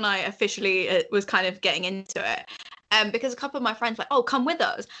think that's when I officially was kind of getting into it. Because a couple of my friends were like, oh, come with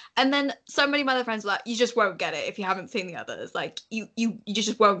us. And then so many of my other friends were like, you just won't get it if you haven't seen the others. Like you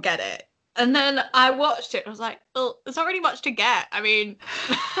just won't get it. And then I watched it and I was like, well, there's not really much to get. I mean,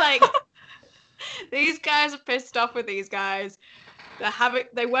 like, these guys are pissed off with these guys.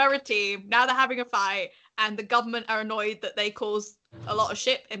 They were a team. Now they're having a fight. And the government are annoyed that they cause a lot of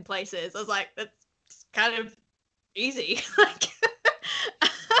shit in places. I was like, that's kind of easy. Like,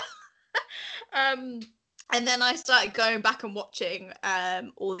 and then I started going back and watching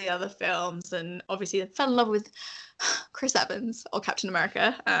all the other films, and obviously I fell in love with Chris Evans, or Captain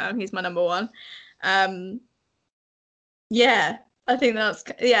America. He's my number one. Yeah, I think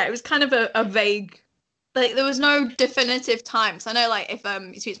it was kind of a vague, like there was no definitive time. Because I know, like, if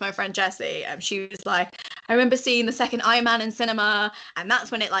you speak to my friend Jessie, she was like, I remember seeing the second Iron Man in cinema, and that's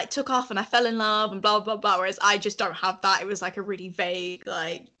when it like took off and I fell in love and blah blah blah. Whereas I just don't have that. It was like a really vague,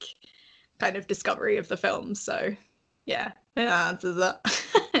 like, kind of discovery of the film. So yeah, that answers that.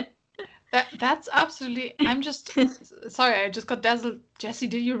 That's absolutely, I'm just sorry, I just got dazzled. Jessie,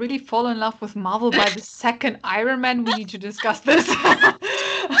 did you really fall in love with Marvel by the second Iron Man? We need to discuss this.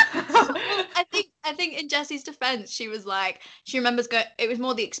 I think in Jessie's defense, she was like, she remembers it was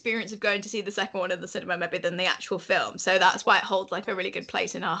more the experience of going to see the second one in the cinema maybe than the actual film. So that's why it holds like a really good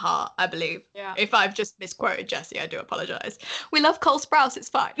place in her heart, I believe. Yeah. If I've just misquoted Jessie, I do apologize. We love Cole Sprouse, it's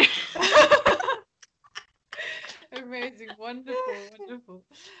fine. Amazing, wonderful.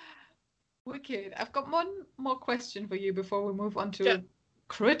 Wicked. I've got one more question for you before we move on to a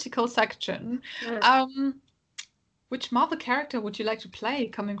critical section. Yeah. Which Marvel character would you like to play,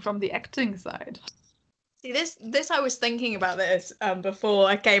 coming from the acting side? See, this I was thinking about this before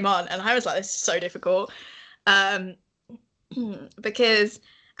I came on, and I was like, this is so difficult. Because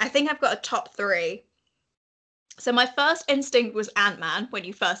I think I've got a top 3. So my first instinct was Ant-Man when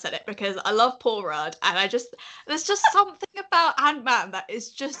you first said it, because I love Paul Rudd, and there's just something about Ant-Man that is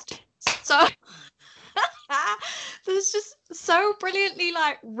just so There's just so brilliantly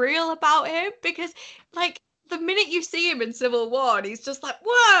like real about him, because like the minute you see him in Civil War, and he's just like,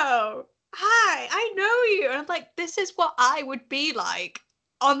 whoa, hi, I know you. And I'm like, this is what I would be like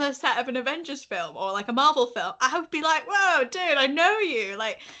on the set of an Avengers film or like a Marvel film. I would be like, whoa, dude, I know you.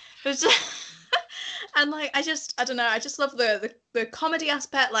 Like, there's just and like I don't know, I just love the comedy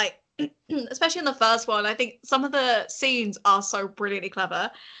aspect, like especially in the first one. I think some of the scenes are so brilliantly clever.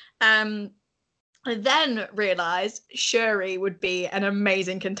 I then realized Shuri would be an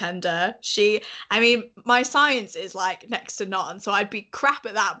amazing contender. I mean, my science is like next to none, so I'd be crap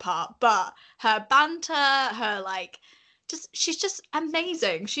at that part. But her banter, her like, she's just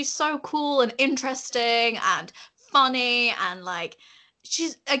amazing. She's so cool and interesting and funny, and like,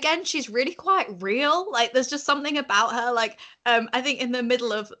 she's really quite real. Like, there's just something about her. Like, I think in the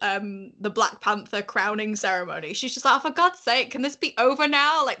middle of the Black Panther crowning ceremony, she's just like, oh, for God's sake, can this be over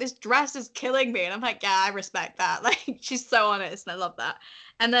now? Like, this dress is killing me. And I'm like, yeah, I respect that. Like, she's so honest, and I love that.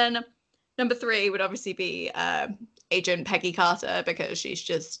 And then number 3 would obviously be Agent Peggy Carter, because she's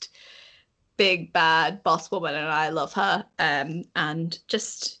just big bad boss woman, and I love her. And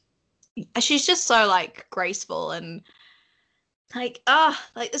just she's just so like graceful, and like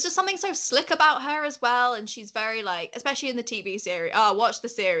there's just something so slick about her as well. And she's very like, especially in the TV series, watch the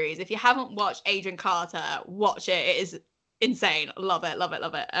series. If you haven't watched Agent Carter, watch it. It is insane. Love it.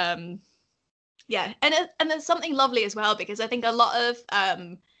 Yeah, and there's something lovely as well, because I think a lot of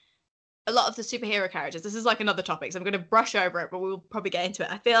the superhero characters, this is like another topic, so I'm going to brush over it, but we'll probably get into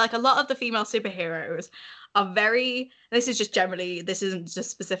it. I feel like a lot of the female superheroes are very, this is just generally, this isn't just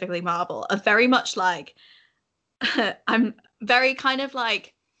specifically Marvel, are very much like I'm very kind of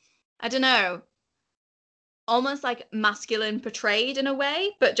like, I don't know, almost like masculine portrayed in a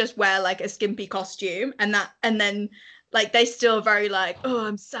way, but just wear like a skimpy costume, and then like they still very like, oh,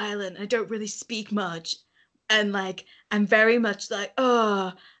 I'm silent, I don't really speak much, and like I'm very much like,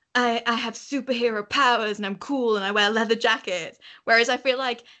 oh, I have superhero powers and I'm cool and I wear leather jackets. Whereas I feel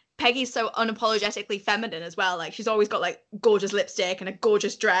like Peggy's so unapologetically feminine as well. Like, she's always got like gorgeous lipstick and a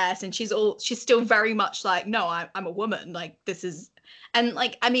gorgeous dress, and she's still very much like, no, I'm a woman. Like, this is, and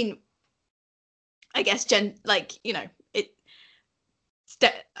like, I mean, I guess like, you know,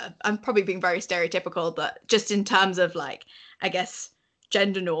 I'm probably being very stereotypical, but just in terms of like, I guess,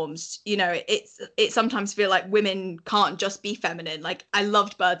 gender norms, you know, it sometimes feel like women can't just be feminine. Like, I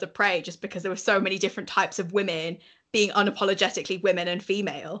loved Birds of Prey just because there were so many different types of women being unapologetically women and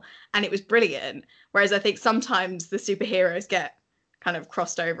female, and it was brilliant. Whereas I think sometimes the superheroes get kind of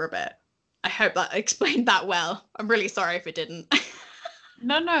crossed over a bit. I hope that explained that well. I'm really sorry if it didn't.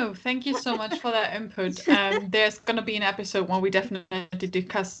 No, thank you so much for that input. There's gonna be an episode where we definitely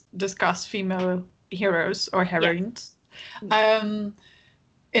discuss female heroes or heroines. Yeah.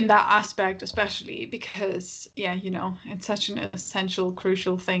 In that aspect, especially because, yeah, you know, it's such an essential,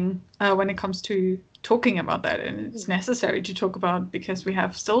 crucial thing when it comes to talking about that, and it's necessary to talk about, because we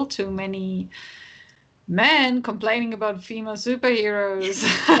have still too many men complaining about female superheroes.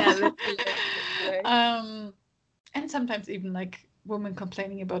 Yeah, literally. And sometimes even like women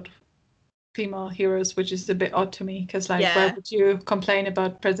complaining about female heroes, which is a bit odd to me, because like, why would you complain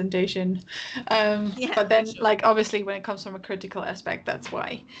about presentation? But then like, obviously when it comes from a critical aspect, that's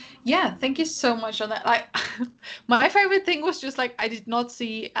why. Yeah, thank you so much on that. Like, my favorite thing was just like, I did not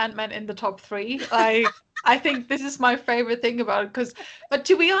see Ant-Man in the top 3. Like, I think this is my favorite thing about it, but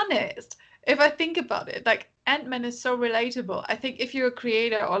to be honest, if I think about it, like, Ant-Man is so relatable. I think if you're a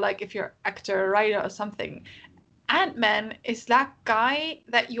creator, or like if you're an actor, a writer or something, Ant-Man is that guy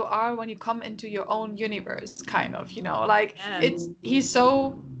that you are when you come into your own universe, kind of, you know, like, he's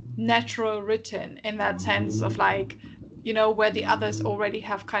so natural written in that sense of like, you know, where the others already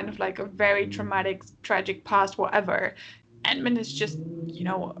have kind of like a very traumatic, tragic past, whatever. Ant-Man is just, you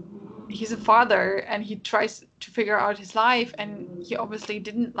know, he's a father and he tries to figure out his life, and he obviously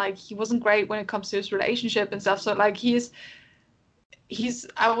he wasn't great when it comes to his relationship and stuff. So like, he's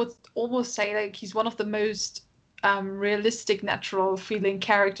I would almost say like he's one of the most realistic, natural feeling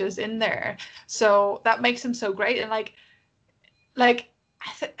characters in there, so that makes him so great. And like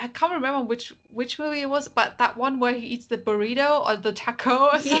I can't remember which movie it was, but that one where he eats the burrito or the taco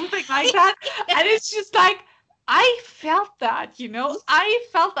or something like that, and it's just like, I felt that, you know,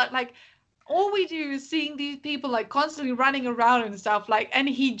 like, all we do is seeing these people like constantly running around and stuff, like, and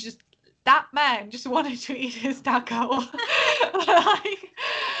that man just wanted to eat his taco. Like,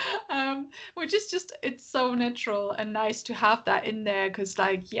 which is just, it's so natural and nice to have that in there, because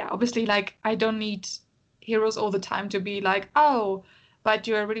like, yeah, obviously, like, I don't need heroes all the time to be like, oh, but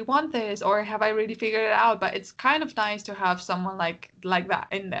do I really want this, or have I really figured it out? But it's kind of nice to have someone like that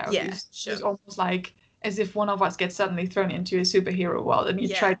in there. Yeah, who's almost like, as if one of us gets suddenly thrown into a superhero world and you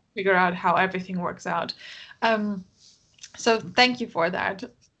Yeah. try to figure out how everything works out. So thank you for that.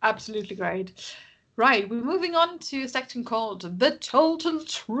 Absolutely great. Right, we're moving on to a section called The Total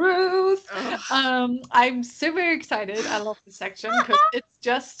Truth. I'm super excited. I love this section because it's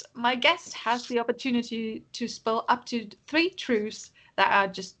just my guest has the opportunity to spill up to 3 truths that are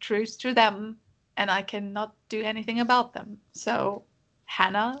just truths to them, and I cannot do anything about them. So,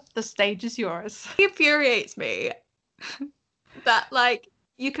 Hannah, the stage is yours. It infuriates me that, like,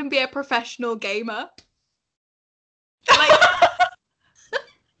 you can be a professional gamer. Like,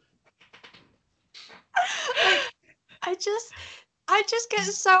 I just get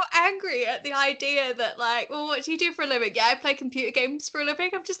so angry at the idea that, like, well, what do you do for a living? Yeah, I play computer games for a living.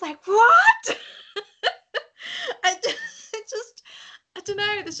 I'm just like, what? I don't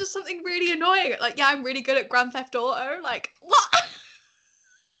know. There's just something really annoying. Like, yeah, I'm really good at Grand Theft Auto. Like, what?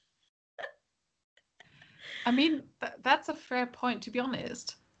 I mean, that's a fair point, to be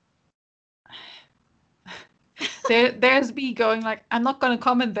honest. There's me going like, I'm not going to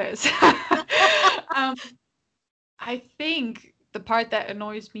comment this. I think the part that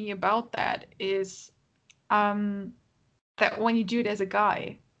annoys me about that is that when you do it as a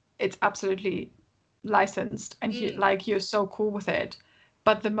guy, it's absolutely licensed and you're so cool with it.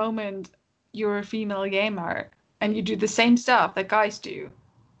 But the moment you're a female gamer and you do the same stuff that guys do,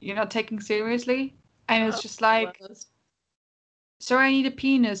 you're not taken seriously. And it's just like, so I need a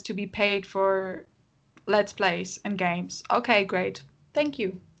penis to be paid for Let's Plays and games. Okay, great. Thank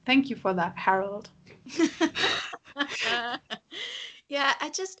you. Thank you for that, Harold. Yeah,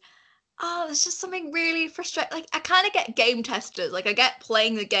 it's just something really frustrating. Like, I kind of get game testers. Like, I get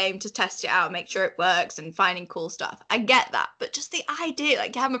playing the game to test it out, make sure it works, and finding cool stuff. I get that. But just the idea,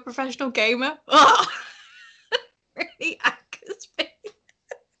 like, I'm a professional gamer, really angers me.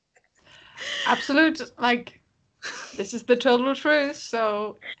 Absolute, like, this is the total truth.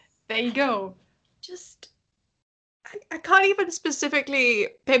 So there you go. Just, I can't even specifically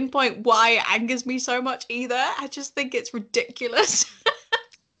pinpoint why it angers me so much either. I just think it's ridiculous.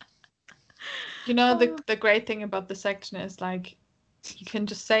 You know, the great thing about the section is, like, you can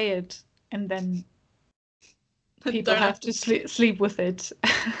just say it and then people have to sleep with it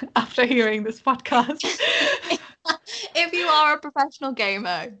after hearing this podcast. If you are a professional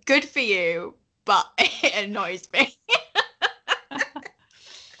gamer, good for you, but it annoys me.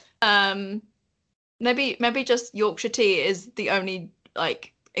 Maybe just Yorkshire tea is the only,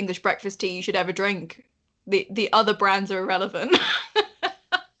 like, English breakfast tea you should ever drink. The other brands are irrelevant.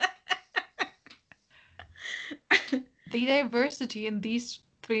 The diversity in these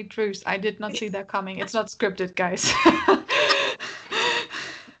 3 truths, I did not see that coming. It's not scripted, guys.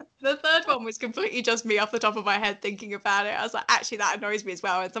 The third one was completely just me off the top of my head thinking about it. I was like, actually, that annoys me as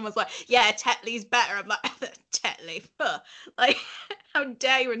well. And someone's like, yeah, Tetley's better. I'm like, Tetley? Like, how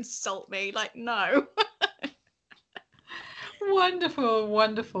dare you insult me? Like, no. Wonderful,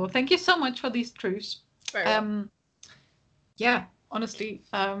 wonderful. Thank you so much for these truths. Yeah, honestly,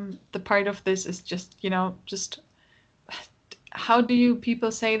 the part of this is just, just how do you people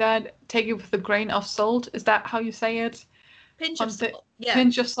say that? Take it with a grain of salt. Is that how you say it? Pinch of salt. Yeah.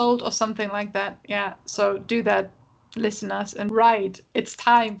 Pinch of salt or something like that. Yeah. So do that, listeners. And right, it's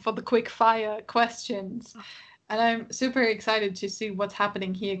time for the quick fire questions. And I'm super excited to see what's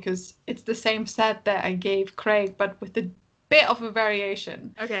happening here because it's the same set that I gave Craig, but with a bit of a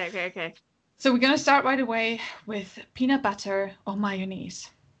variation. Okay. So we're going to start right away with peanut butter or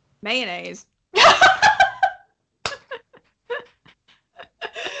mayonnaise. Mayonnaise.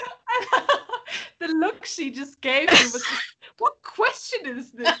 The look she just gave me was just, what question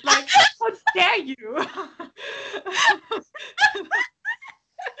is this? Like, how dare you?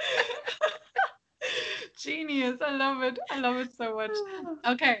 Genius. I love it. I love it so much.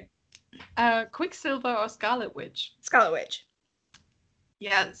 Okay. Quicksilver or Scarlet Witch? Scarlet Witch.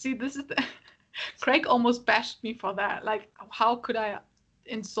 Yeah, see, this is Craig almost bashed me for that. Like, how could I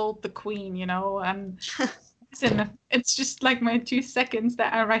insult the queen, And it's just like my 2 seconds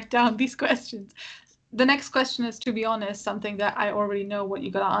that I write down these questions. The next question is, to be honest, something that I already know what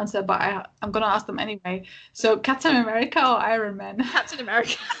you're going to answer, but I'm going to ask them anyway. So, Captain America or Iron Man? Captain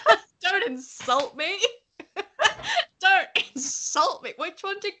America. Don't insult me. Don't insult me. Which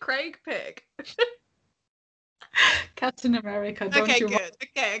one did Craig pick? Captain America. Don't you good.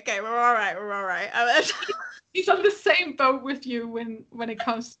 Okay. We're all right. He's on the same boat with you when it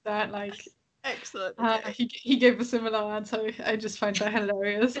comes to that. Like, excellent. Okay. He gave a similar answer. I just find that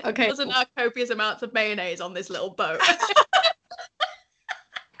hilarious. Okay. There's enough copious amounts of mayonnaise on this little boat.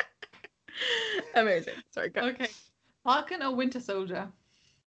 Amazing. Sorry, go. Okay. Falcon or Winter Soldier?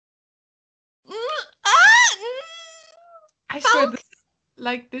 I swear,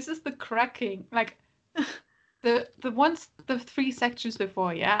 Falcon. this is the cracking. Like the the 3 sections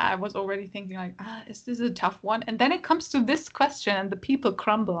before, yeah, I was already thinking like, is this a tough one? And then it comes to this question, and the people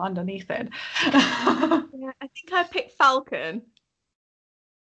crumble underneath it. Yeah, I think I picked Falcon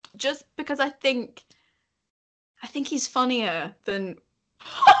just because I think he's funnier than.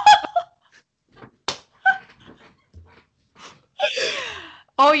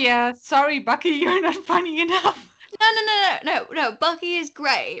 Oh yeah, sorry, Bucky, you're not funny enough. No. Bucky is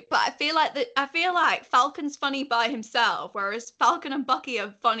great, but I feel like Falcon's funny by himself, whereas Falcon and Bucky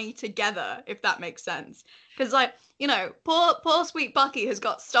are funny together, if that makes sense. Because like, poor sweet Bucky has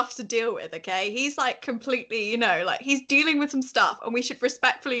got stuff to deal with. Okay, he's like completely, like he's dealing with some stuff, and we should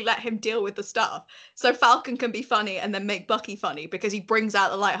respectfully let him deal with the stuff. So Falcon can be funny and then make Bucky funny because he brings out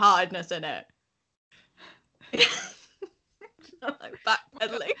the lightheartedness in it. Like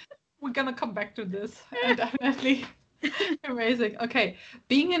backpedaling. We're gonna come back to this, definitely. Amazing. Okay,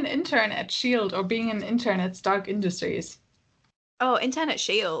 being an intern at Shield or being an intern at Stark Industries? Oh, intern at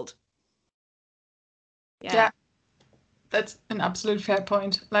Shield. Yeah, that's an absolute fair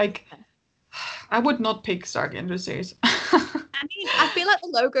point. Like, I would not pick Stark Industries. I mean, I feel like the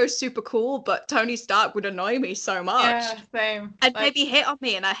logo's super cool, but Tony Stark would annoy me so much. Yeah, same. I'd maybe hit on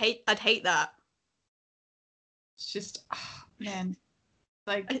me, and I'd hate that. It's just, man,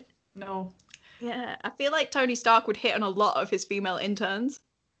 like, no. Yeah, I feel like Tony Stark would hit on a lot of his female interns.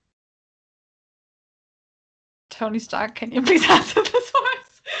 Tony Stark, can you please answer this one?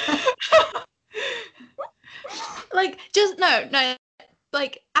 Like, just no,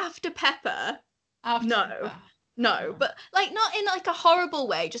 like after Pepper. No, but like not in like a horrible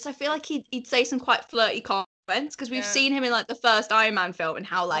way. Just I feel like he'd say some quite flirty comments because we've seen him in like the first Iron Man film and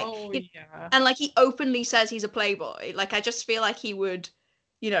how like and like he openly says he's a playboy. Like I just feel like he would,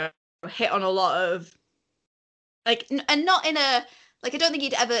 hit on a lot of like and not in a like I don't think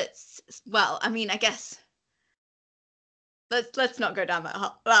he'd ever. Well, I mean, I guess let's not go down that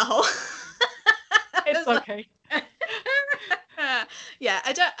hole. It's okay. Yeah,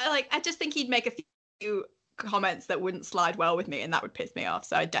 I just think he'd make a few comments that wouldn't slide well with me, and that would piss me off.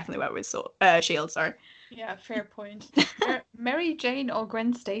 So I definitely went with Shield. Sorry. Yeah, fair point. Mary Jane or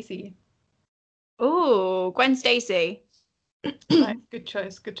Gwen Stacy? Oh, Gwen Stacy. Nice, good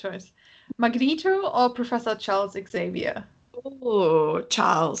choice. Magneto or Professor Charles Xavier? Oh,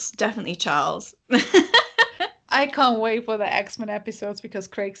 Charles, definitely Charles. I can't wait for the X-Men episodes because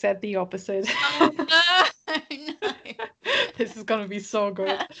Craig said the opposite. Oh, no. This is gonna be so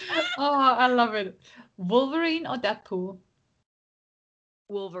good. Oh, I love it. Wolverine or Deadpool?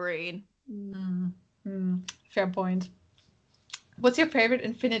 Wolverine. Fair point. What's your favorite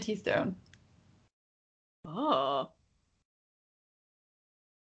Infinity Stone? I'm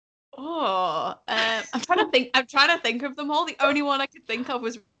trying to think of them all. The only one I could think of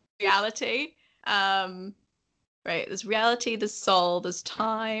was reality. Right, there's reality, there's soul, there's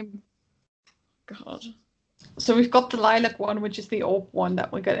time. God. So we've got the lilac one, which is the orb one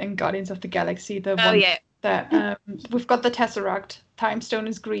that we got in Guardians of the Galaxy. That we've got the Tesseract. Time Stone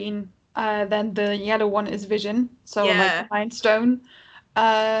is green. Then the yellow one is Vision. So like the Mind Stone.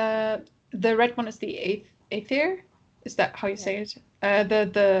 The red one is the Aether. Is that how you say it?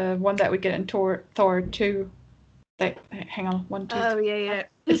 The one that we get in Thor 2. Hang on, 1, 2. Oh yeah.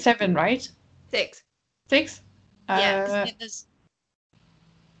 It's 7, right? 6. 6?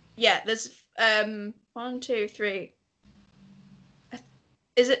 Yeah, there's 1, 2, 3.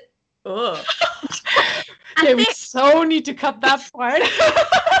 Is it? Oh. Yeah, we so need to cut that part.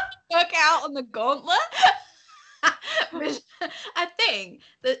 Work out on the gauntlet. I think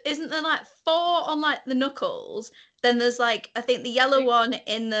that isn't there like 4 on like the knuckles. Then there's like I think the yellow one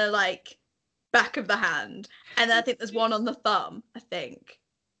in the like back of the hand, and then I think there's one on the thumb. I think.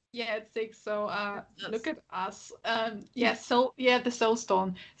 Yeah, it's 6. So look at us. The Soul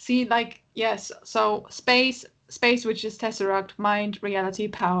Stone. See, like yes. So space, which is Tesseract, mind, reality,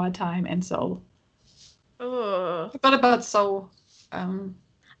 power, time, and soul. Oh. Forgot about soul.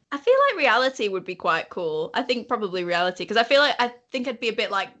 I feel like reality would be quite cool. I think probably reality because I think I'd be a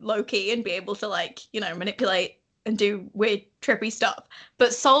bit like low key and be able to like manipulate and do weird trippy stuff.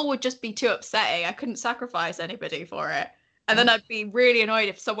 But soul would just be too upsetting. I couldn't sacrifice anybody for it. And then I'd be really annoyed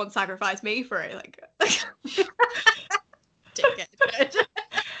if someone sacrificed me for it. Like,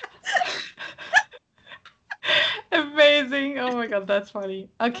 Amazing. Oh my god, that's funny.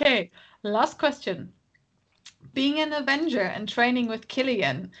 Okay, last question. Being an Avenger and training with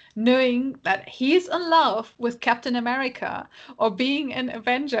Killian, knowing that he's in love with Captain America, or being an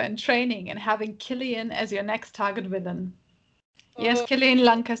Avenger and training and having Killian as your next target villain. Yes, Killian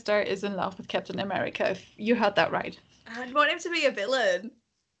Lancaster is in love with Captain America, if you heard that right. I'd want him to be a villain.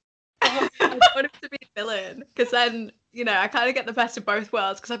 I'd want him to be a villain, because then, you know, I kind of get the best of both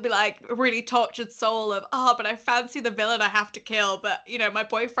worlds, because I'd be like a really tortured soul of, but I fancy the villain I have to kill, but, you know, my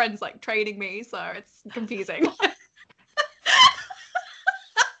boyfriend's like training me, so it's confusing.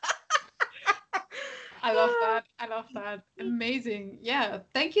 I love that. I love that. Amazing. Yeah.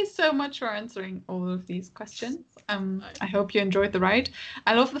 Thank you so much for answering all of these questions. I hope you enjoyed the ride.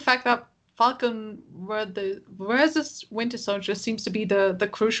 I love the fact that Falcon versus Winter Soldier seems to be the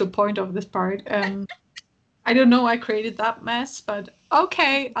crucial point of this part. I don't know, I created that mess, but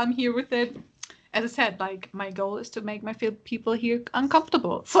okay, I'm here with it. As I said, like, my goal is to make my people here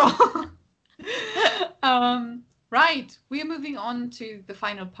uncomfortable. So, right, we are moving on to the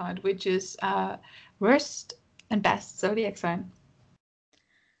final part, which is worst and best zodiac sign.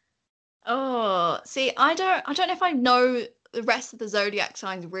 Oh, see, I don't know if I know the rest of the zodiac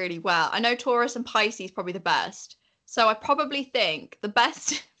signs really well. I know Taurus and Pisces probably the best. So I probably think the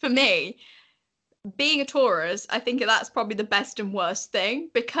best for me, being a Taurus, I think that's probably the best and worst thing,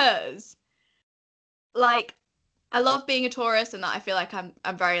 because like I love being a Taurus, and that I feel like I'm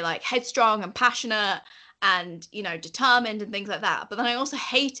very like headstrong and passionate and, you know, determined and things like that. But then I also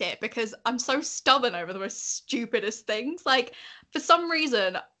hate it because I'm so stubborn over the most stupidest things. Like, for some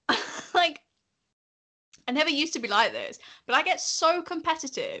reason, like, I never used to be like this, but I get so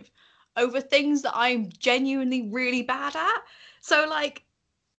competitive over things that I'm genuinely really bad at. So, like,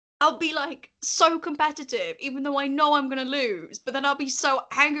 I'll be, like, so competitive, even though I know I'm going to lose, but then I'll be so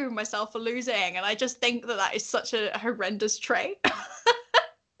angry with myself for losing, and I just think that that is such a horrendous trait.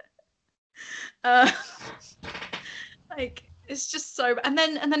 Like, it's just so, and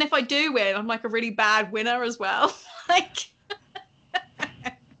then if I do win, I'm like a really bad winner as well. Like,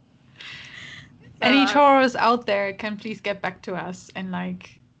 any Taurus out there can please get back to us and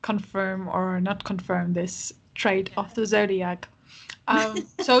like confirm or not confirm this trait of the zodiac.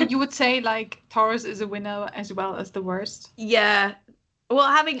 So you would say like Taurus is a winner as well as the worst? Yeah. Well,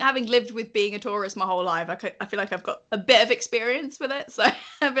 having lived with being a Taurus my whole life, I feel like I've got a bit of experience with it, so I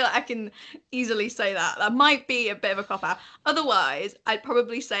feel like I can easily say that. That might be a bit of a cop-out. Otherwise, I'd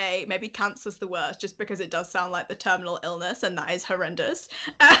probably say maybe Cancer's the worst, just because it does sound like the terminal illness, and that is horrendous.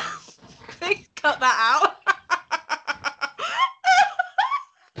 Cut that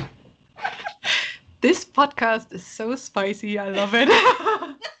out. This podcast is so spicy. I love it.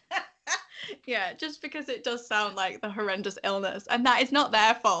 Yeah, just because it does sound like the horrendous illness, and that is not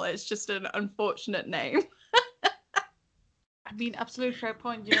their fault. It's just an unfortunate name. I mean, absolute fair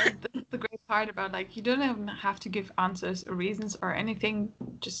point. You know, the great part about like you don't even have to give answers or reasons or anything.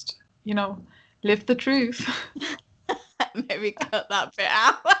 Just, you know, live the truth. Maybe cut that bit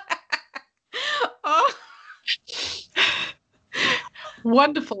out. Oh.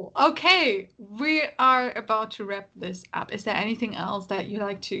 Wonderful. Okay, we are about to wrap this up. Is there anything else that you'd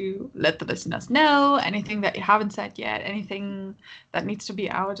like to let the listeners know? Anything that you haven't said yet? Anything that needs to be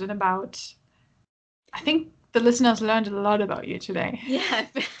out and about? I think the listeners learned a lot about you today. Yeah, I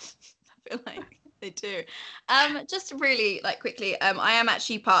feel like they do. Just really like quickly, I am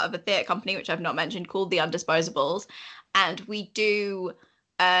actually part of a theatre company, which I've not mentioned, called The Undisposables, and we do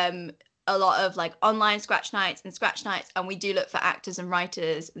a lot of like online scratch nights, and we do look for actors and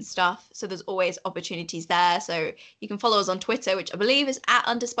writers and stuff, so there's always opportunities there. So you can follow us on Twitter, which I believe is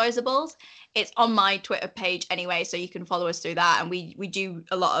 @Undisposables. It's on my Twitter page anyway, so you can follow us through that, and we do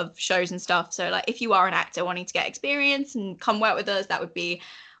a lot of shows and stuff. So like if you are an actor wanting to get experience and come work with us, that would be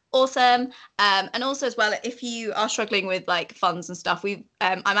awesome. And also as well, if you are struggling with like funds and stuff,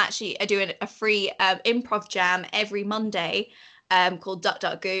 I'm actually doing a free improv jam every Monday called Duck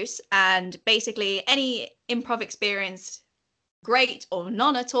Duck Goose, and basically any improv experience, great or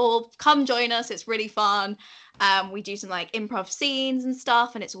none at all, come join us. It's really fun. We do some like improv scenes and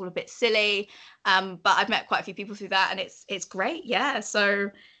stuff, and it's all a bit silly, but I've met quite a few people through that, and it's great. Yeah, so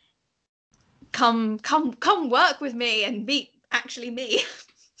come work with me and meet actually me.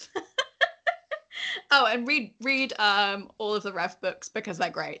 Oh, and read all of the Rev books because they're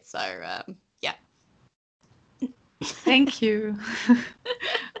great. So yeah. Thank you.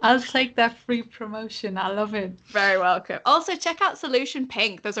 I'll take that free promotion. I love it. Very welcome. Also, check out Solution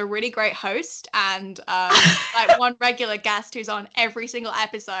Pink. There's a really great host and like one regular guest who's on every single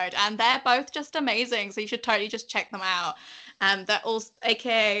episode, and they're both just amazing. So you should totally just check them out. They're all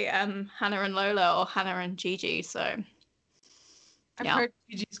AKA Hannah and Lola, or Hannah and Gigi. So I've heard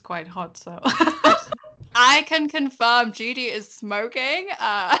Gigi's quite hot, so I can confirm Gigi is smoking.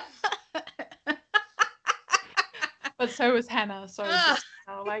 But so is Hannah. So just,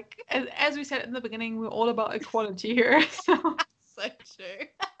 you know, like as we said in the beginning, we're all about equality here. So true.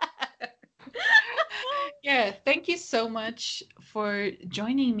 Yeah, thank thank you so much for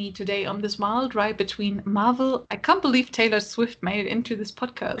joining me today on this wild ride between Marvel. I can't believe Taylor Swift made it into this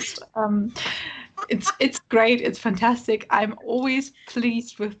podcast. It's great. It's fantastic. I'm always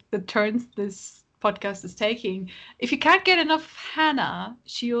pleased with the turns this podcast is taking. If you can't get enough Hannah,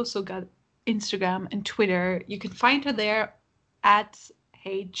 she also got Instagram and Twitter. You can find her there at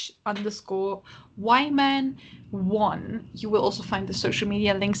H_Wyman1. You will also find the social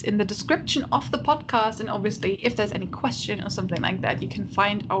media links in the description of the podcast. And obviously, if there's any question or something like that, you can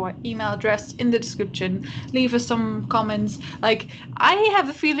find our email address in the description. Leave us some comments. Like, I have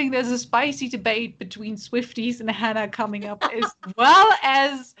a feeling there's a spicy debate between Swifties and Hannah coming up, as well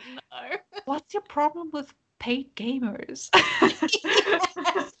as what's your problem with paid gamers?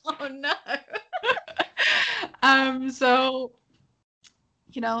 Yes. Oh no. So,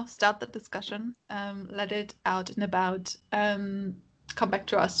 start the discussion, let it out and about, come back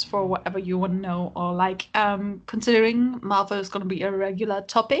to us for whatever you want to know, or considering Marvel is going to be a regular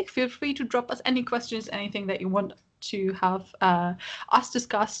topic, feel free to drop us any questions, anything that you want to have us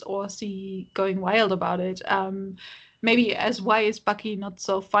discuss or see going wild about it. Maybe as why is Bucky not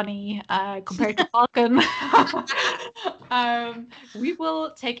so funny compared to Falcon? We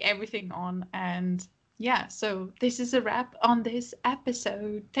will take everything on, and yeah, so this is a wrap on this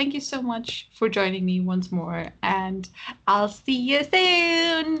episode. Thank you so much for joining me once more, and I'll see you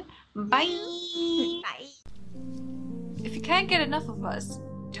soon. Bye. Bye. If you can't get enough of us,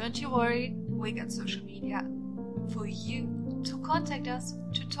 don't you worry, we got social media. For you to contact us,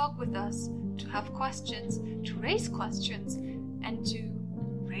 to talk with us, to have questions, to raise questions, and to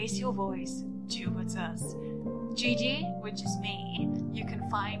raise your voice towards us. Gigi, which is me, you can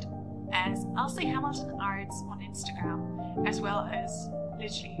find as Elsie Hamilton Arts on Instagram, as well as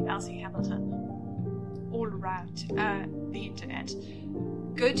literally Elsie Hamilton all around the internet.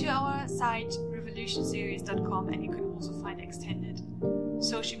 Go to our site revolutionseries.com and you can also find extended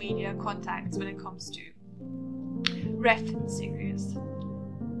social media contacts when it comes to Ref Series.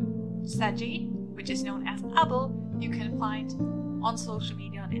 Saji, which is known as Abel, you can find on social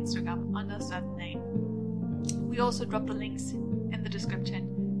media on Instagram under a certain name. We also drop the links in the description.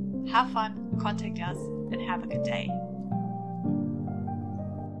 Have fun, contact us, and have a good day.